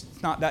 It's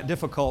not that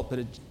difficult, but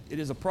it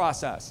is a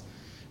process.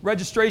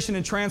 Registration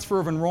and transfer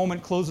of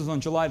enrollment closes on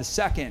July the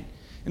 2nd.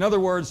 In other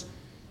words,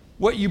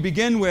 what you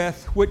begin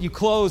with, what you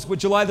close with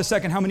July the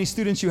 2nd, how many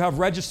students you have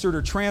registered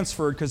or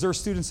transferred, because there are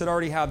students that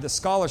already have the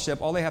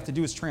scholarship, all they have to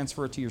do is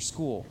transfer it to your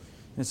school.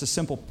 And it's a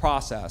simple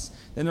process.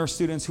 Then there are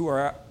students who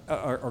are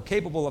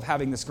capable of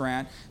having this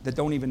grant that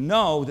don't even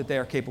know that they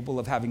are capable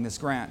of having this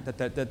grant,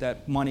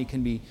 that money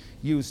can be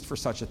used for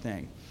such a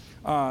thing.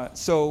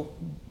 So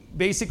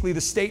basically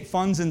the state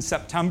funds in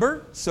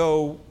September.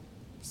 So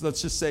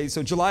let's just say,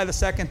 so July the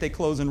 2nd, they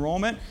close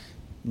enrollment.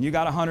 And you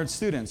got 100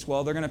 students.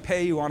 Well, they're going to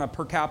pay you on a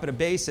per capita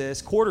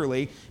basis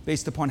quarterly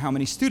based upon how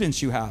many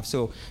students you have.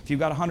 So if you've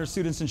got 100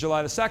 students in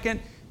July the 2nd,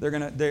 they're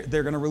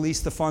going to release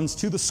the funds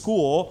to the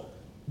school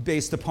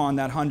based upon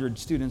that 100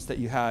 students that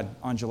you had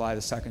on July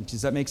the 2nd.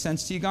 Does that make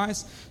sense to you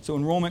guys? So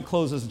enrollment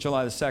closes on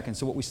July the 2nd.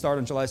 So what we start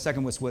on July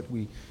 2nd was what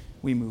we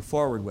move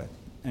forward with.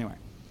 Anyway,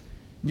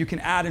 you can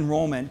add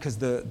enrollment because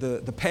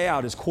the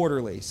payout is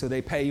quarterly. So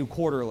they pay you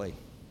quarterly,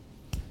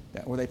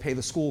 or they pay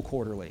the school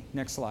quarterly.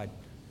 Next slide.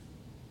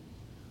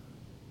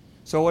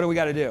 So what do we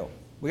got to do?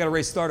 We got to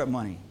raise startup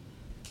money.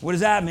 What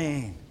does that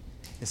mean?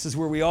 This is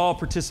where we all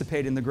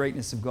participate in the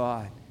greatness of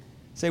God.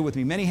 Say it with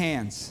me, many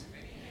hands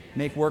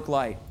make work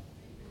light.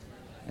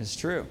 It's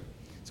true.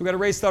 So we got to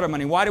raise startup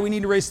money. Why do we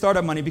need to raise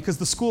startup money? Because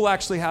the school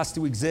actually has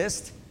to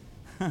exist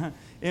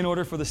in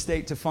order for the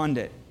state to fund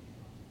it.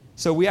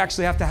 So we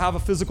actually have to have a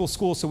physical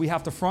school, so we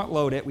have to front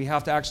load it. We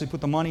have to actually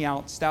put the money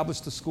out,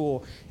 establish the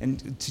school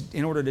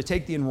in order to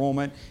take the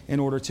enrollment, in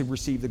order to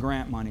receive the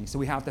grant money. So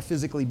we have to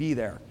physically be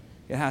there.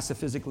 It has to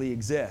physically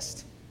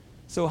exist.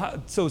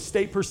 So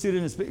state per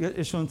student is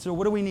issuance. So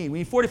what do we need? We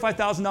need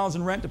 $45,000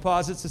 in rent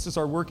deposits. This is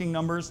our working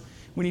numbers.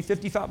 We need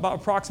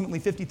approximately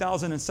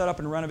 $50,000 in setup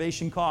and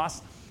renovation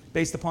costs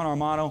based upon our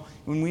model.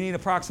 And we need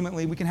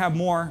approximately, we can have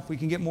more. If we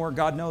can get more,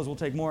 God knows we'll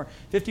take more.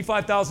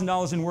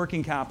 $55,000 in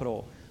working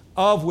capital,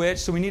 of which,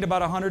 so we need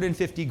about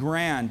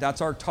 $150,000.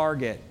 That's our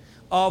target,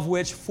 of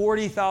which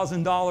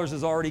 $40,000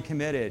 is already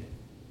committed.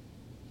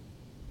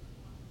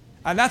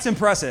 And that's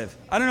impressive.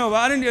 I don't know.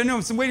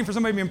 I'm waiting for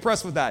somebody to be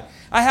impressed with that.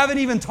 I haven't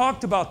even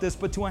talked about this,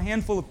 but to a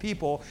handful of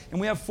people, and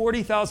we have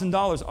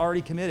 $40,000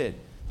 already committed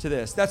to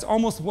this. That's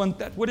almost one.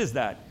 What is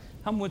that?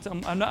 I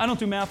don't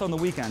do math on the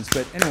weekends,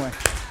 but anyway.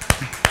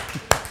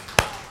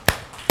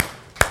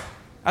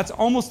 That's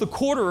almost a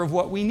quarter of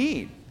what we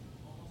need.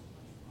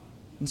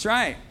 That's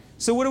right.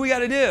 So what do we got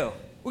to do?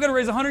 We got to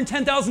raise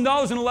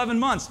 $110,000 in 11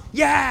 months.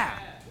 Yeah!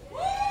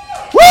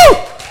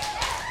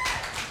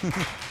 Woo!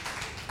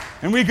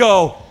 And we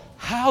go,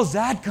 how's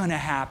that going to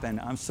happen?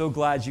 I'm so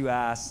glad you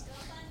asked.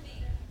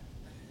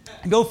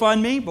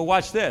 GoFundMe, but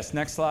watch this.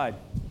 Next slide.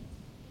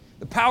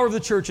 The power of the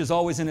church is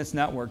always in its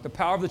network. The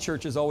power of the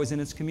church is always in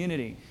its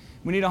community.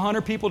 We need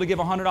 100 people to give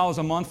 $100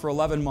 a month for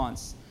 11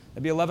 months.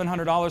 That'd be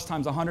 $1,100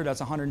 times 100,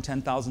 that's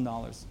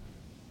 $110,000.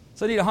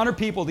 So I need 100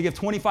 people to give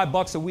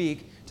 $25 a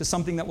week to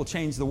something that will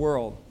change the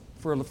world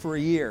for a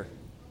year.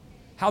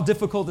 How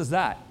difficult is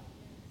that?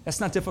 That's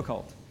not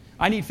difficult.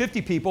 I need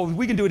 50 people.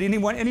 We can do it any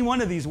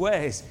one of these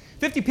ways.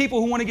 50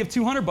 people who want to give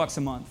 $200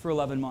 a month for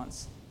 11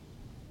 months.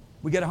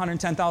 We get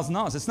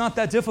 $110,000. It's not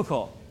that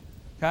difficult.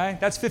 Okay?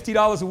 That's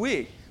 $50 a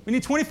week. We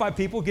need 25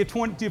 people, give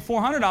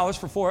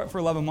 $400 for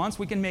 11 months.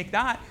 We can make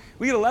that.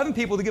 We get 11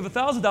 people to give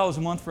 $1,000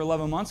 a month for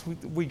 11 months.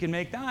 We can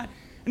make that.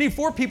 I need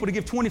 4 people to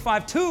give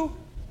 25 too.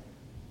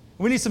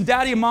 We need some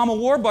daddy and mama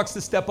warbucks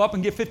to step up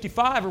and give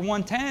 55 or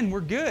 110.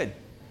 We're good.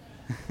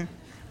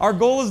 Our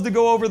goal is to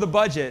go over the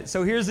budget.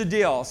 So here's the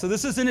deal. So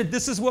this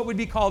is what would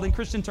be called in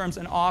Christian terms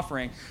an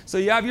offering. So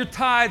you have your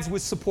tithes,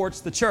 which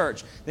supports the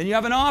church. Then you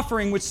have an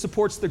offering, which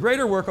supports the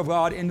greater work of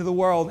God into the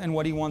world and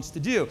what he wants to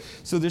do.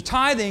 So the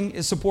tithing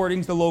is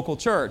supporting the local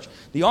church.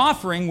 The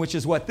offering, which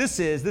is what this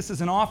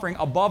is an offering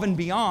above and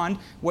beyond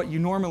what you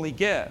normally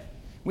give.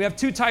 We have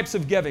 2 types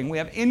of giving. We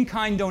have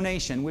in-kind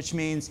donation, which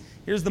means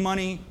here's the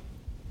money,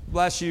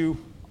 bless you,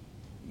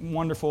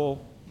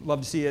 wonderful, love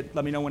to see it,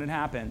 let me know when it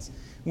happens.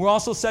 We're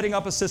also setting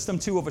up a system,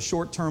 too, of a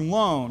short-term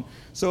loan.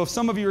 So if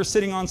some of you are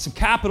sitting on some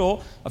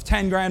capital of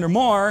 10 grand or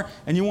more,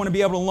 and you want to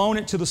be able to loan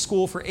it to the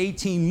school for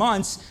 18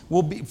 months,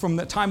 from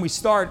the time we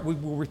start, we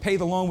will repay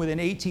the loan within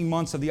 18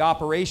 months of the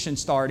operation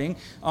starting.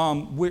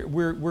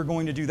 We're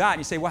going to do that. And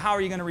you say, well, how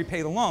are you going to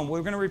repay the loan? Well,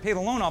 we're going to repay the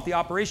loan off the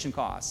operation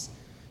costs.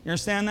 You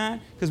understand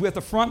that? Because we have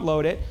to front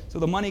load it, so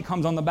the money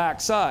comes on the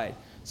back side.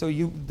 So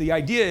the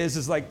idea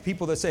is like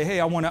people that say,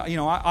 hey, I want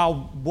to,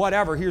 I'll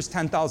whatever, here's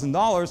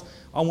 $10,000.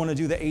 I want to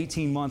do the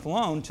 18-month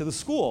loan to the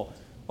school.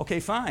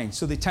 Okay, fine.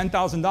 So the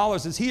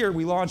 $10,000 is here.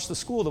 We launch the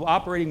school. The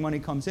operating money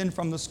comes in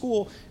from the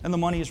school, and the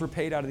money is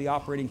repaid out of the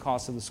operating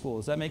costs of the school.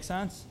 Does that make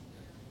sense?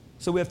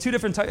 So we have 2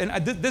 different types.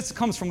 And this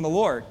comes from the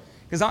Lord.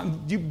 Because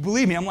you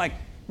believe me, I'm like,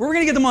 where are we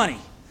going to get the money?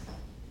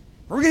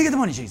 Where are we going to get the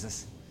money,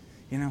 Jesus?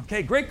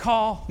 Okay, great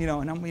call. And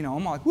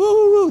I'm like, woo,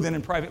 woo, woo.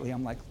 Then privately,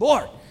 I'm like,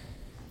 Lord,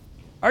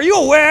 are you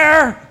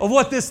aware of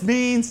what this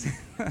means?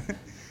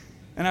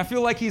 And I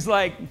feel like he's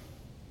like,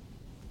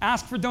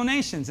 ask for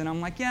donations. And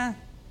I'm like, yeah,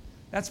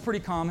 that's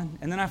pretty common.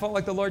 And then I felt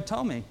like the Lord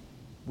told me,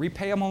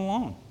 repay them on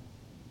loan.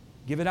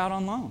 Give it out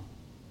on loan.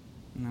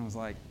 And I was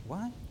like,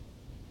 what?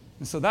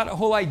 And so that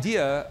whole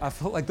idea, I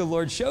felt like the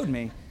Lord showed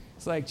me.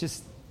 It's like,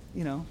 just,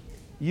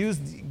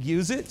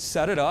 use it,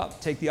 set it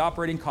up, take the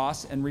operating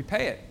costs, and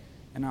repay it.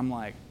 And I'm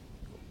like,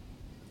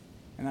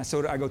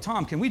 so I go,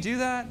 Tom, can we do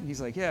that? And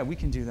he's like, yeah, we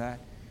can do that.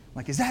 I'm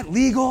like, is that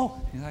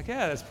legal? He's like,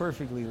 yeah, that's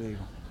perfectly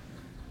legal.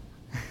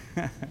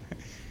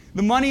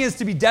 The money is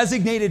to be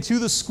designated to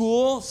the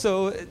school.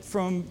 So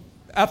from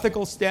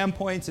ethical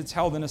standpoints, it's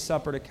held in a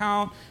separate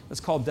account. It's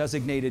called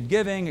designated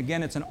giving.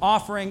 Again, it's an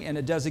offering in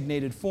a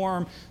designated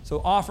form.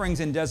 So offerings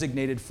in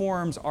designated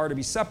forms are to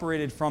be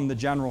separated from the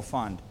general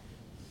fund.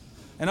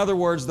 In other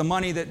words, the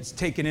money that's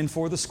taken in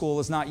for the school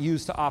is not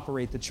used to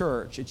operate the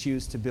church. It's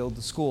used to build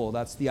the school.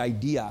 That's the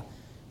idea.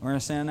 You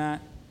understand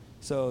that?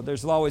 So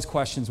there's always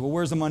questions. Well,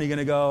 where's the money going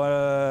to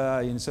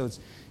go?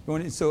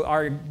 So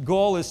our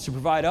goal is to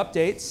provide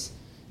updates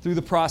through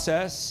the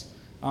process.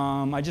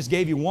 I just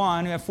gave you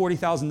one. We have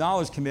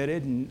 $40,000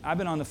 committed, and I've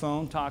been on the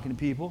phone talking to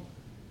people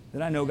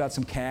that I know got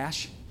some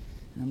cash.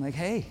 And I'm like,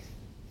 hey,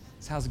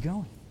 how's it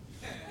going?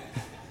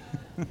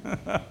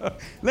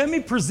 Let me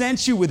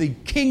present you with a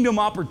kingdom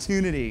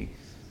opportunity.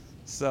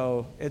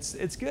 So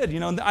it's good.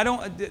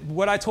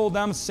 What I told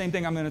them is the same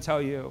thing I'm going to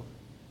tell you.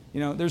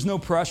 There's no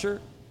pressure.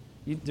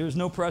 There's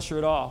no pressure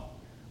at all.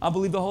 I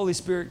believe the Holy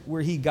Spirit,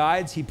 where he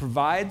guides, he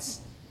provides,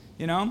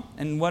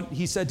 And what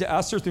he said to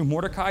Esther through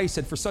Mordecai, he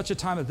said, for such a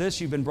time as this,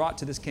 you've been brought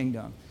to this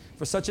kingdom.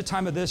 For such a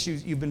time as this,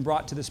 you've been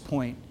brought to this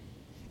point.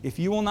 If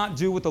you will not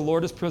do what the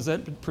Lord has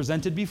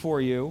presented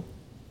before you,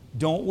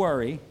 don't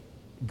worry.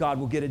 God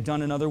will get it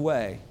done another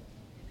way.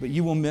 But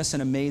you will miss an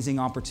amazing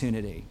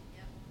opportunity.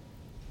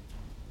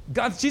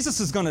 Jesus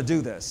is going to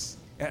do this.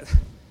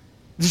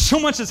 So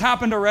much has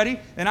happened already,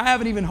 and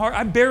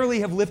I barely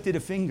have lifted a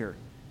finger.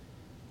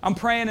 I'm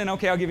praying, and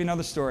okay, I'll give you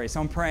another story.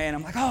 So I'm praying,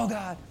 I'm like, oh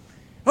God.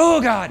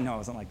 No, it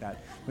wasn't like that.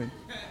 But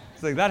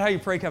it's like, that how you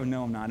pray, Kevin?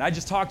 No, I'm not. I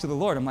just talked to the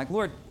Lord. I'm like,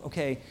 Lord,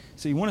 okay,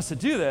 so you want us to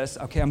do this?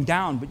 Okay, I'm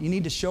down, but you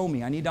need to show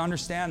me. I need to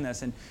understand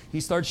this. And he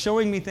starts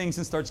showing me things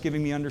and starts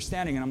giving me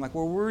understanding. And I'm like,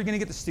 well, where are we going to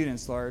get the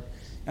students, Lord?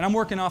 And I'm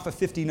working off a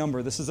 50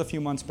 number. This is a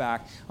few months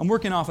back. I'm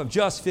working off of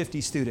just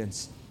 50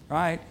 students.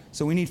 Right?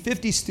 So we need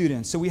 50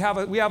 students. So we have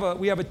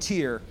a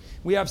tier.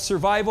 We have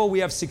survival, we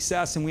have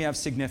success, and we have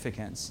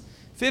significance.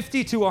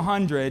 50 to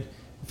 100,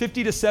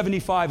 50 to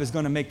 75 is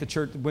going to make the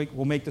church,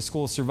 will make the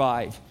school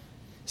survive.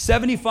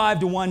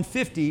 75 to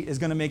 150 is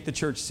going to make the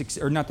church,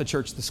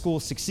 the school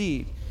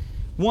succeed.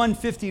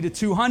 150 to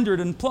 200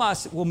 and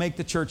plus will make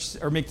the church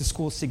or make the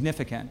school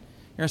significant.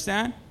 You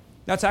understand?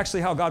 That's actually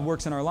how God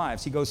works in our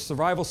lives. He goes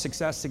survival,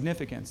 success,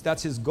 significance.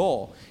 That's his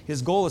goal.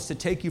 His goal is to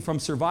take you from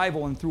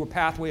survival, and through a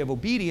pathway of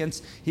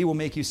obedience, he will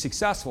make you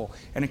successful.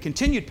 And a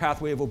continued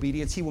pathway of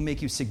obedience, he will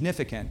make you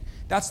significant.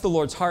 That's the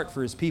Lord's heart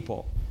for his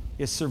people,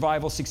 is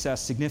survival,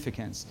 success,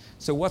 significance.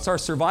 So what's our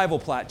survival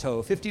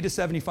plateau? 50 to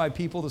 75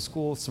 people, the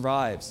school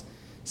survives.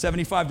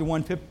 75 to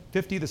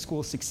 150, the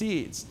school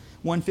succeeds.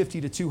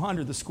 150 to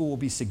 200, the school will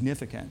be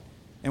significant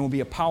and will be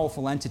a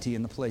powerful entity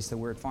in the place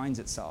where it finds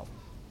itself.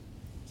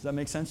 Does that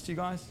make sense to you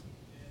guys?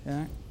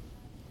 Yeah.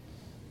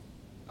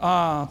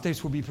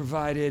 Updates will be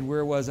provided.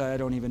 Where was I? I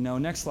don't even know.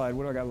 Next slide.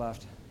 What do I got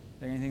left?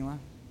 Anything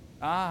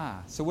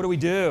left? So what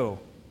do?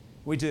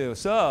 We do.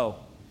 So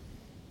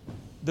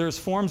there's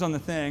forms on the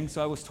thing.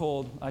 So I was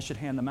told I should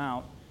hand them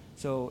out.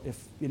 So if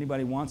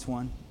anybody wants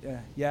one,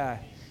 yeah.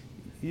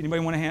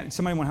 Anybody want to hand?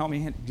 Somebody want to help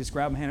me? Just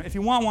grab a hand. If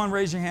you want one,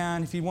 raise your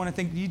hand. If you want to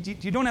think,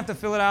 you don't have to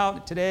fill it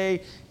out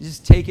today. You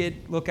just take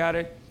it, look at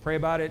it, pray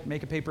about it,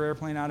 make a paper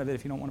airplane out of it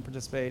if you don't want to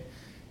participate.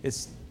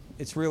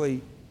 It's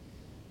really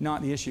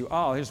not the issue.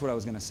 Here's what I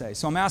was going to say.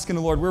 So I'm asking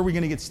the Lord, where are we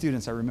going to get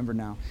students? I remember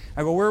now.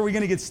 I go, where are we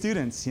going to get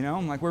students?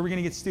 I'm like, where are we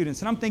going to get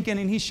students? And I'm thinking,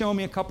 and he's showing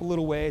me a couple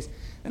little ways.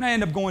 Then I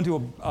end up going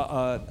to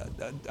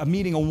a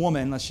meeting a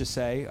woman, let's just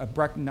say.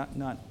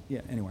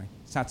 Anyway,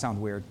 that sounds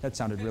weird. That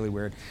sounded really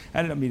weird. I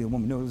ended up meeting a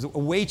woman. No, it was a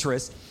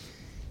waitress.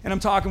 And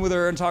I'm talking with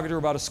her and talking to her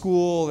about a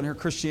school and her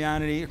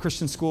Christianity, a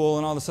Christian school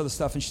and all this other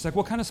stuff. And she's like,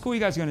 what kind of school are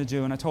you guys going to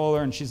do? And I told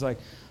her, and she's like,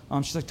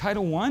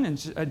 Title I?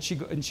 And she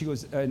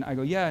goes, and I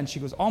go, yeah. And she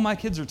goes, all my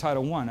kids are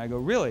Title I. I go,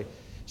 really?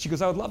 She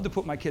goes, I would love to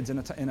put my kids in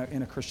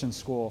a Christian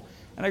school.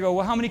 And I go,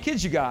 well, how many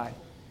kids you got? And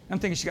I'm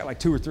thinking she got like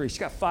 2 or 3. She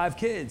got 5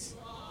 kids,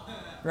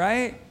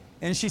 right?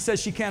 And she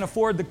says she can't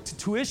afford the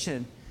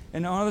tuition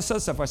and all this other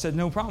stuff. I said,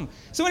 no problem.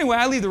 So anyway,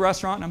 I leave the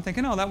restaurant, and I'm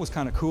thinking, that was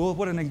kind of cool.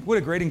 What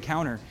a great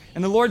encounter.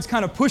 And the Lord's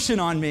kind of pushing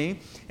on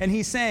me, and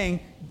he's saying,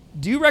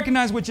 do you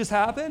recognize what just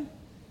happened?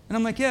 And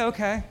I'm like, yeah,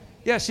 okay.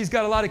 Yeah, she's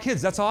got a lot of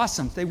kids. That's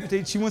awesome.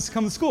 She wants to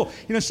come to school.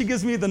 She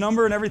gives me the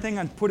number and everything.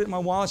 I put it in my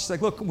wallet. She's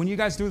like, look, when you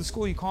guys do the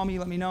school, you call me, you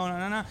let me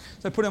know.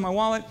 So I put it in my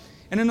wallet.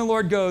 And then the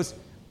Lord goes,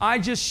 I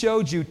just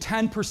showed you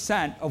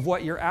 10% of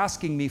what you're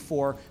asking me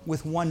for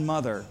with one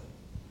mother.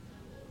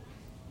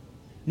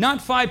 Not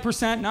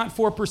 5%, not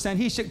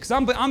 4%. Because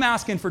I'm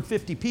asking for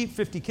 50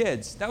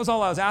 kids. That was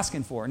all I was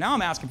asking for. Now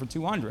I'm asking for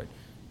 200.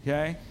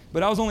 Okay?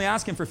 But I was only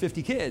asking for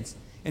 50 kids.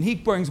 And he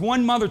brings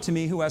one mother to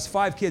me who has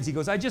 5 kids. He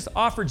goes, I just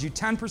offered you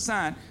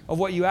 10% of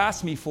what you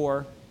asked me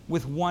for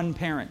with one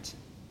parent.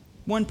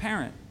 One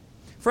parent.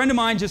 A friend of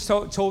mine just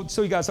told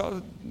so you guys,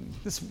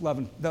 this is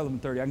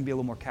 11:30. I can be a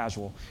little more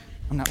casual.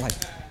 I'm not like,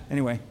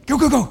 anyway, go.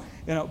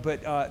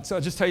 So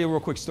I'll just tell you a real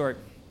quick story.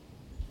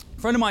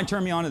 A friend of mine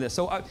turned me on to this.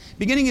 So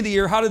beginning of the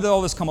year, how did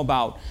all this come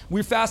about?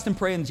 We fast and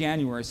pray in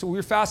January. So we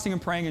were fasting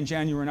and praying in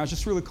January, and I was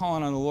just really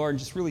calling on the Lord and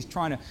just really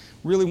trying to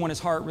really want his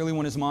heart, really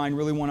want his mind,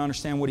 really want to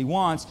understand what he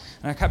wants.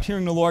 And I kept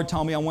hearing the Lord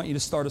tell me, I want you to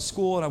start a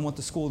school, and I want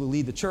the school to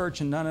lead the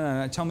church, and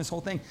tell me this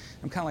whole thing.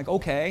 I'm kind of like,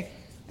 okay.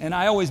 And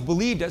I always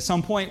believed at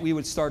some point we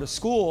would start a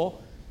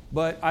school,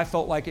 but I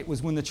felt like it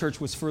was when the church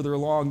was further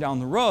along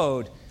down the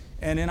road.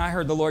 And then I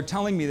heard the Lord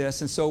telling me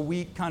this, and so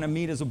we kind of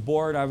meet as a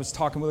board. I was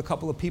talking with a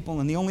couple of people,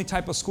 and the only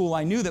type of school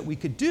I knew that we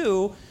could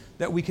do,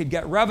 that we could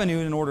get revenue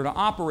in order to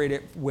operate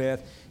it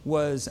with,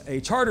 was a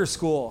charter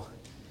school.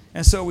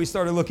 And so we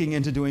started looking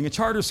into doing a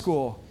charter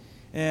school.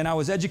 And I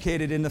was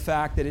educated in the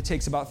fact that it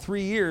takes about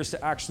 3 years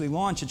to actually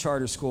launch a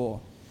charter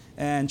school.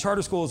 And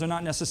charter schools are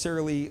not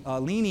necessarily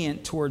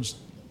lenient towards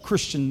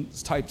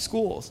Christian-type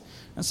schools.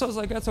 And so I was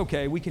like, that's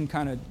okay. We can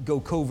kind of go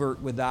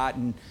covert with that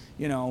and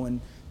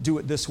do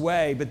it this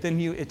way. But then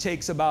it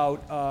takes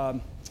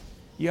about,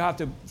 you have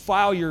to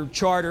file your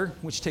charter,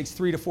 which takes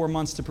 3 to 4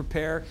 months to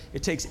prepare.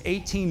 It takes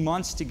 18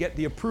 months to get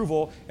the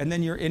approval. And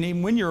then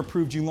when you're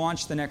approved, you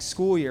launch the next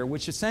school year,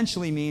 which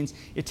essentially means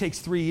it takes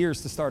 3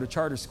 years to start a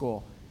charter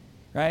school.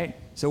 Right?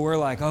 So we're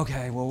like,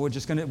 okay, well,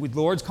 the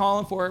Lord's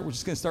calling for it. We're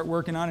just going to start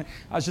working on it.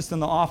 I was just in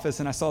the office,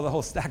 and I saw the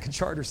whole stack of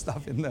charter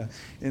stuff in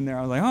there.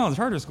 I was like, oh, the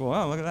charter school.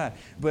 Oh, look at that.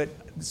 But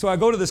so I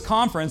go to this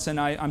conference, and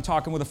I'm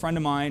talking with a friend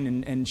of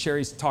mine, and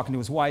Sherry's talking to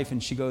his wife,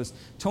 and she goes,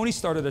 Tony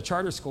started a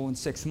charter school in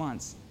 6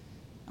 months.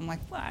 I'm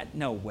like, what?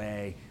 No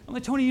way. I'm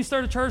like, Tony, you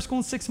started a charter school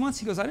in 6 months?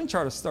 He goes, I didn't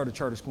start a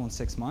charter school in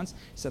 6 months. He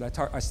said,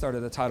 I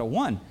started a Title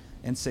I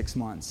in 6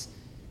 months.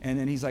 And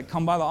then he's like,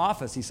 come by the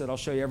office. He said, I'll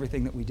show you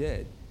everything that we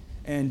did.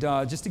 And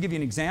just to give you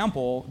an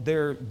example,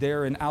 they're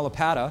in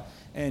Allapattah,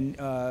 and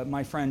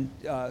my friend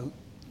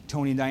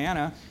Tony and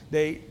Diana,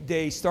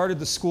 they started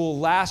the school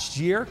last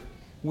year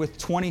with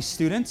 20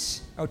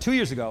 students, 2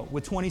 years ago,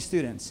 with 20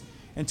 students.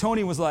 And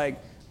Tony was like,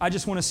 I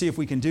just want to see if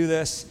we can do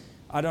this.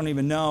 I don't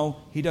even know.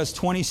 He does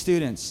 20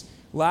 students.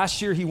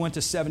 Last year, he went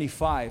to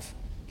 75.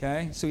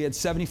 Okay, so he had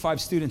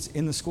 75 students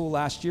in the school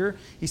last year.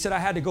 He said, I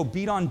had to go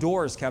beat on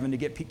doors, Kevin, to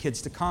get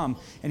kids to come.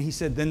 And he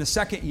said, then the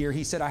second year,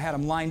 he said, I had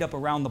them lined up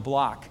around the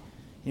block.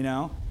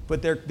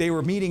 But they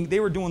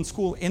were doing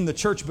school in the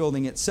church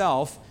building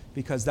itself,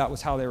 because that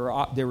was how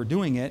they were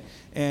doing it.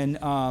 And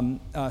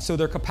so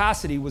their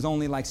capacity was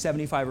only like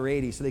 75 or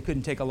 80, so they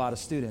couldn't take a lot of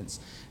students.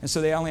 And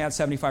so they only had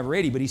 75 or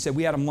 80, but he said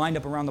we had them lined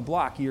up around the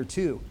block year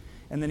 2.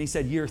 And then he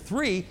said year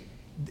 3,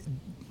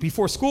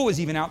 before school was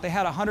even out, they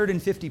had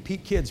 150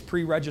 kids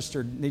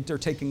pre-registered. They're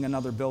taking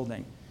another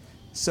building.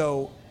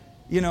 So,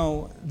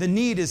 the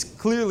need is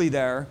clearly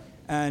there.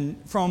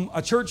 And from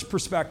a church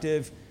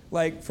perspective,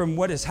 like from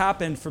what has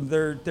happened from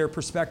their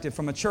perspective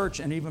from a church,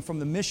 and even from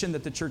the mission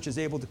that the church is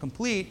able to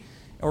complete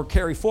or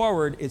carry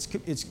forward,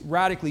 it's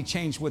radically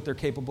changed what they're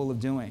capable of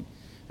doing.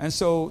 And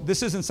so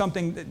this isn't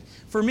something that,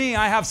 for me,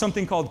 I have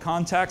something called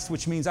context,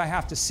 which means I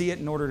have to see it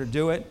in order to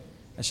do it.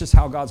 That's just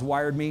how God's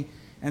wired me.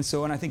 And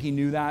I think he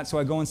knew that. So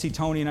I go and see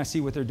Tony and I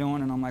see what they're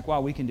doing, and I'm like, wow,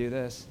 we can do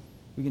this.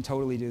 We can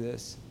totally do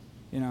this.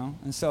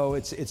 And so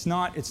it's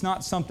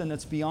not something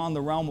that's beyond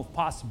the realm of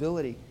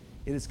possibility.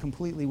 It is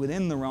completely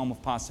within the realm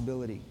of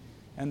possibility.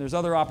 And there's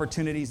other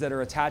opportunities that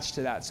are attached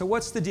to that. So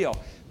what's the deal?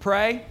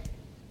 Pray,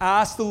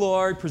 ask the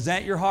Lord,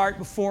 present your heart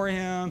before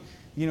him.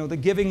 The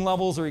giving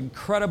levels are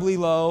incredibly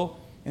low.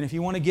 And if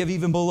you want to give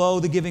even below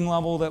the giving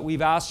level that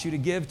we've asked you to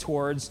give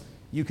towards,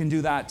 you can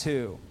do that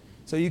too.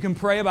 So you can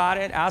pray about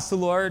it, ask the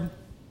Lord,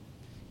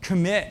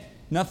 commit.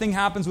 Nothing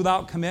happens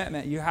without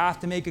commitment. You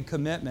have to make a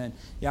commitment.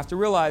 You have to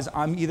realize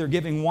I'm either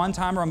giving one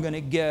time or I'm going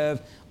to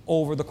give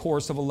over the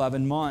course of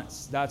 11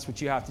 months. That's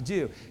what you have to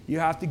do. You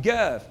have to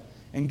give.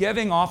 And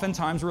giving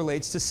oftentimes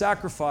relates to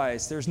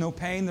sacrifice. There's no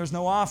pain, there's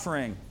no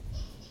offering.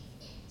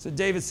 So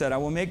David said, I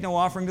will make no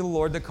offering to the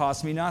Lord that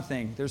costs me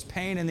nothing. There's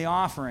pain in the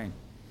offering.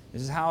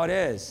 This is how it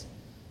is.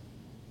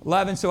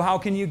 11, so how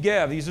can you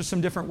give? These are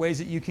some different ways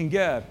that you can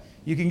give.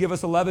 You can give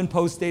us 11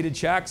 post-dated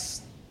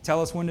checks.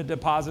 Tell us when to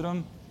deposit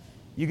them.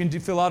 You can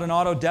fill out an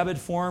auto debit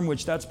form,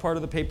 which that's part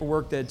of the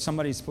paperwork that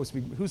somebody's supposed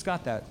to be. Who's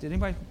got that? Did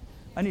anybody?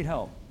 I need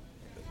help.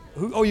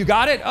 Oh, you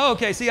got it? Oh,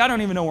 okay. See, I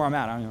don't even know where I'm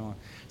at. I don't even know.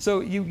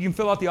 So you can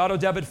fill out the auto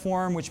debit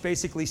form, which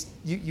basically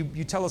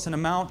you tell us an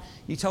amount.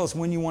 You tell us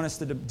when you want us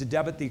to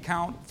debit the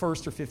account,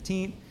 1st or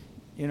 15th,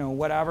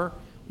 whatever.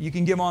 You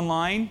can give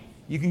online.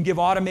 You can give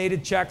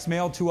automated checks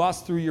mailed to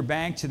us through your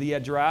bank to the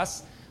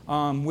address.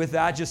 With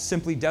that, just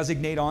simply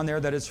designate on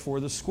there that it's for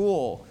the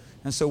school.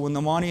 And so when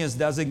the money is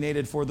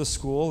designated for the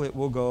school, it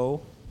will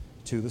go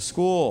to the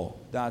school.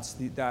 That's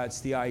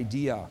the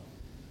idea.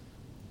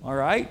 All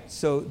right?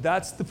 So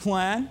that's the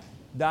plan.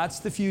 That's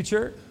the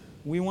future.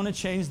 We want to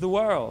change the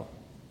world.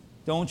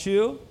 Don't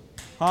you?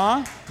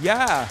 Huh?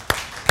 Yeah.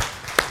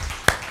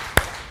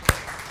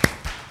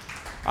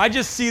 I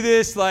just see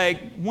this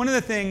like one of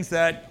the things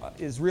that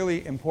is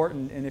really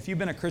important, and if you've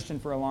been a Christian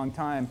for a long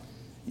time,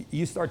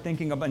 you start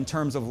thinking about in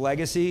terms of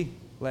legacy.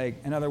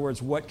 Like, in other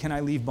words, what can I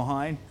leave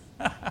behind?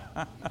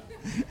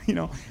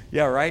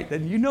 Yeah, right?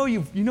 Then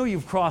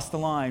you've crossed the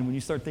line when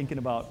you start thinking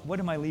about what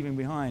am I leaving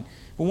behind.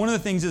 But one of the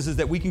things is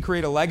that we can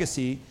create a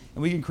legacy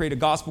and we can create a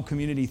gospel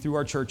community through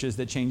our churches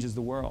that changes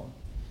the world.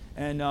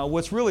 And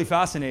what's really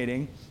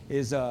fascinating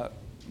is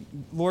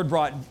Lord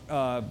brought.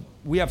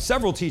 We have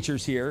several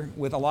teachers here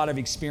with a lot of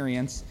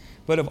experience.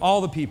 But of all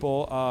the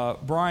people,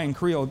 Brian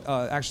Creel,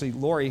 actually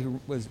Lori,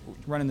 who was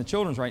running the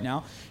children's right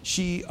now,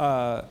 she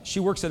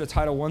works at a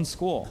Title I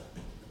school.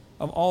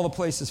 Of all the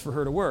places for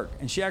her to work.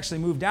 And she actually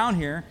moved down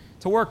here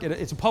to work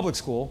it's a public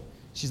school.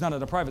 She's not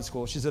at a private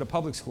school. She's at a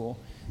public school.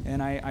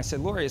 And I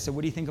said, Lori,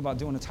 what do you think about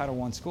doing a Title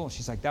I school?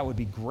 She's like, that would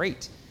be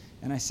great.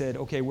 And I said,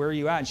 okay, where are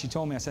you at? And she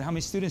told me, I said, how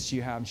many students do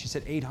you have? And she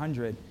said,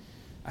 800.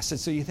 I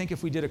said, so you think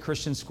if we did a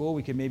Christian school,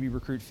 we could maybe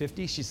recruit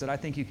 50? She said, I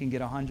think you can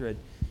get 100.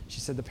 She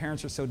said, the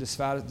parents are so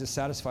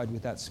dissatisfied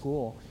with that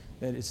school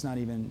that it's not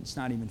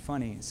even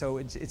funny. So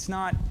it's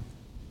not,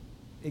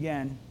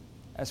 again,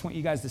 I just want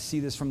you guys to see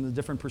this from the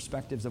different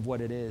perspectives of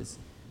what it is,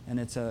 and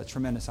it's a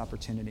tremendous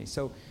opportunity.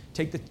 So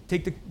take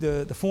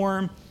the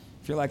form.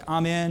 If you're like,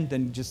 I'm in,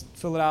 then just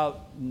fill it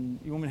out. And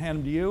you want me to hand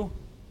them to you?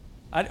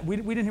 We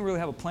didn't really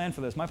have a plan for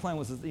this. My plan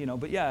was,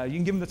 but yeah, you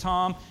can give them to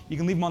Tom. You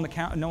can leave them on the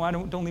counter. No,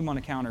 don't leave them on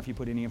the counter if you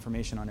put any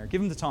information on there.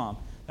 Give them to Tom.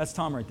 That's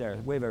Tom right there.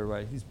 Wave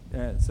everybody.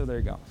 So there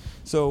you go.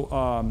 So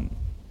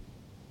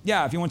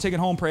if you want to take it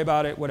home, pray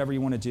about it, whatever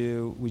you want to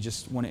do, we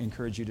just want to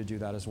encourage you to do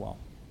that as well.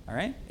 All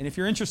right? And if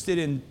you're interested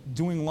in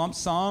doing lump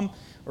sum,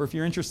 or if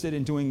you're interested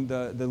in doing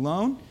the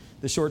loan,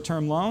 the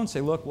short-term loan, say,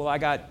 look, well, I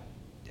got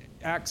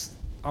X.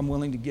 I'm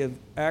willing to give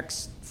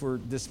X for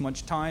this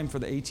much time for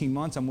the 18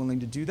 months. I'm willing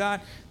to do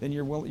that. Then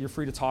you're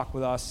free to talk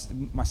with us,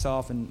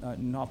 myself,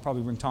 and I'll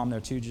probably bring Tom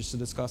there too, just to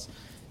discuss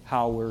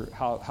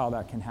how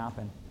that can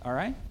happen. All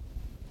right?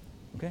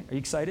 Okay. Are you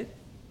excited?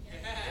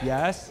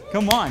 Yes?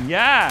 Come on.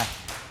 Yeah.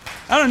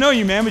 I don't know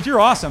you, man, but you're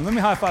awesome. Let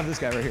me high five this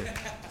guy right here.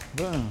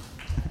 Boom.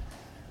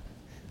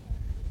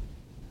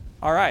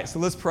 All right, so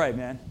let's pray,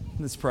 man.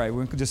 Let's pray. We're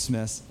going to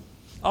dismiss.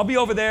 I'll be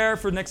over there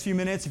for the next few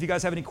minutes if you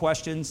guys have any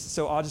questions.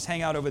 So I'll just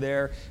hang out over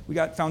there. We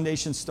got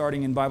foundations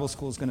starting and Bible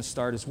school is going to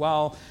start as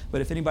well. But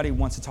if anybody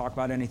wants to talk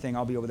about anything,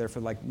 I'll be over there for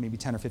like maybe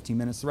 10 or 15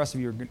 minutes. The rest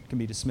of you can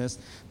be dismissed.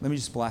 Let me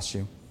just bless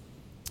you.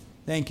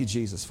 Thank you,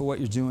 Jesus, for what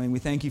you're doing. We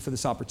thank you for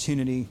this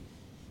opportunity.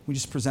 We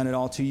just present it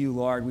all to you,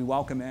 Lord. We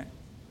welcome it.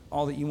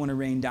 All that you want to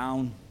rain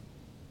down.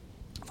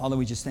 Father,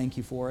 we just thank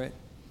you for it.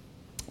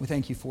 We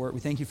thank you for it. We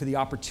thank you for the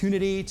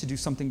opportunity to do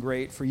something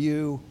great for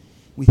you.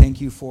 We thank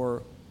you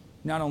for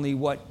not only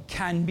what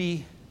can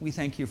be, we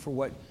thank you for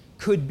what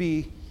could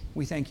be.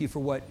 We thank you for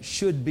what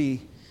should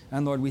be.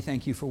 And Lord, we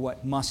thank you for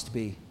what must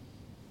be.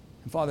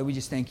 And Father, we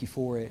just thank you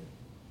for it.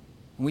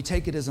 And we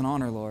take it as an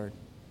honor, Lord,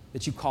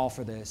 that you call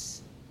for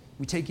this.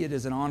 We take it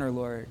as an honor,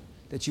 Lord,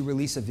 that you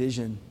release a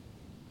vision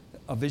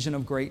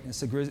of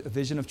greatness, a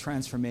vision of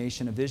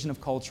transformation, a vision of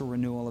cultural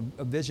renewal,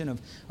 a vision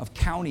of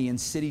county and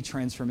city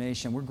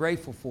transformation. We're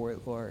grateful for it,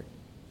 Lord.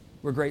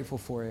 We're grateful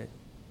for it.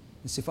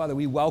 And so, Father,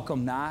 we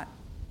welcome that.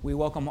 We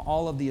welcome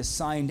all of the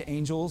assigned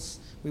angels.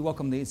 We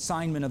welcome the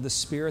assignment of the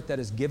Spirit that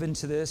is given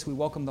to this. We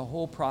welcome the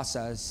whole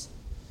process.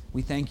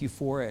 We thank you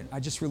for it. I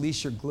just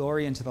release your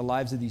glory into the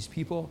lives of these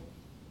people.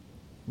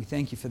 We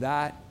thank you for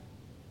that.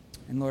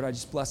 And Lord, I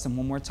just bless them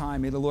one more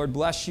time. May the Lord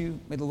bless you.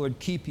 May the Lord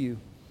keep you.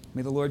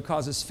 May the Lord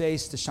cause his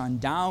face to shine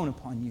down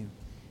upon you.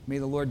 May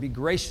the Lord be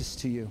gracious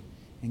to you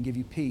and give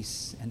you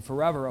peace and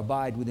forever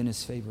abide within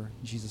his favor.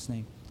 In Jesus'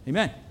 name,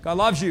 amen. God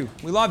loves you.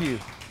 We love you.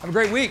 Have a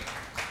great week.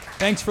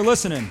 Thanks for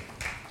listening.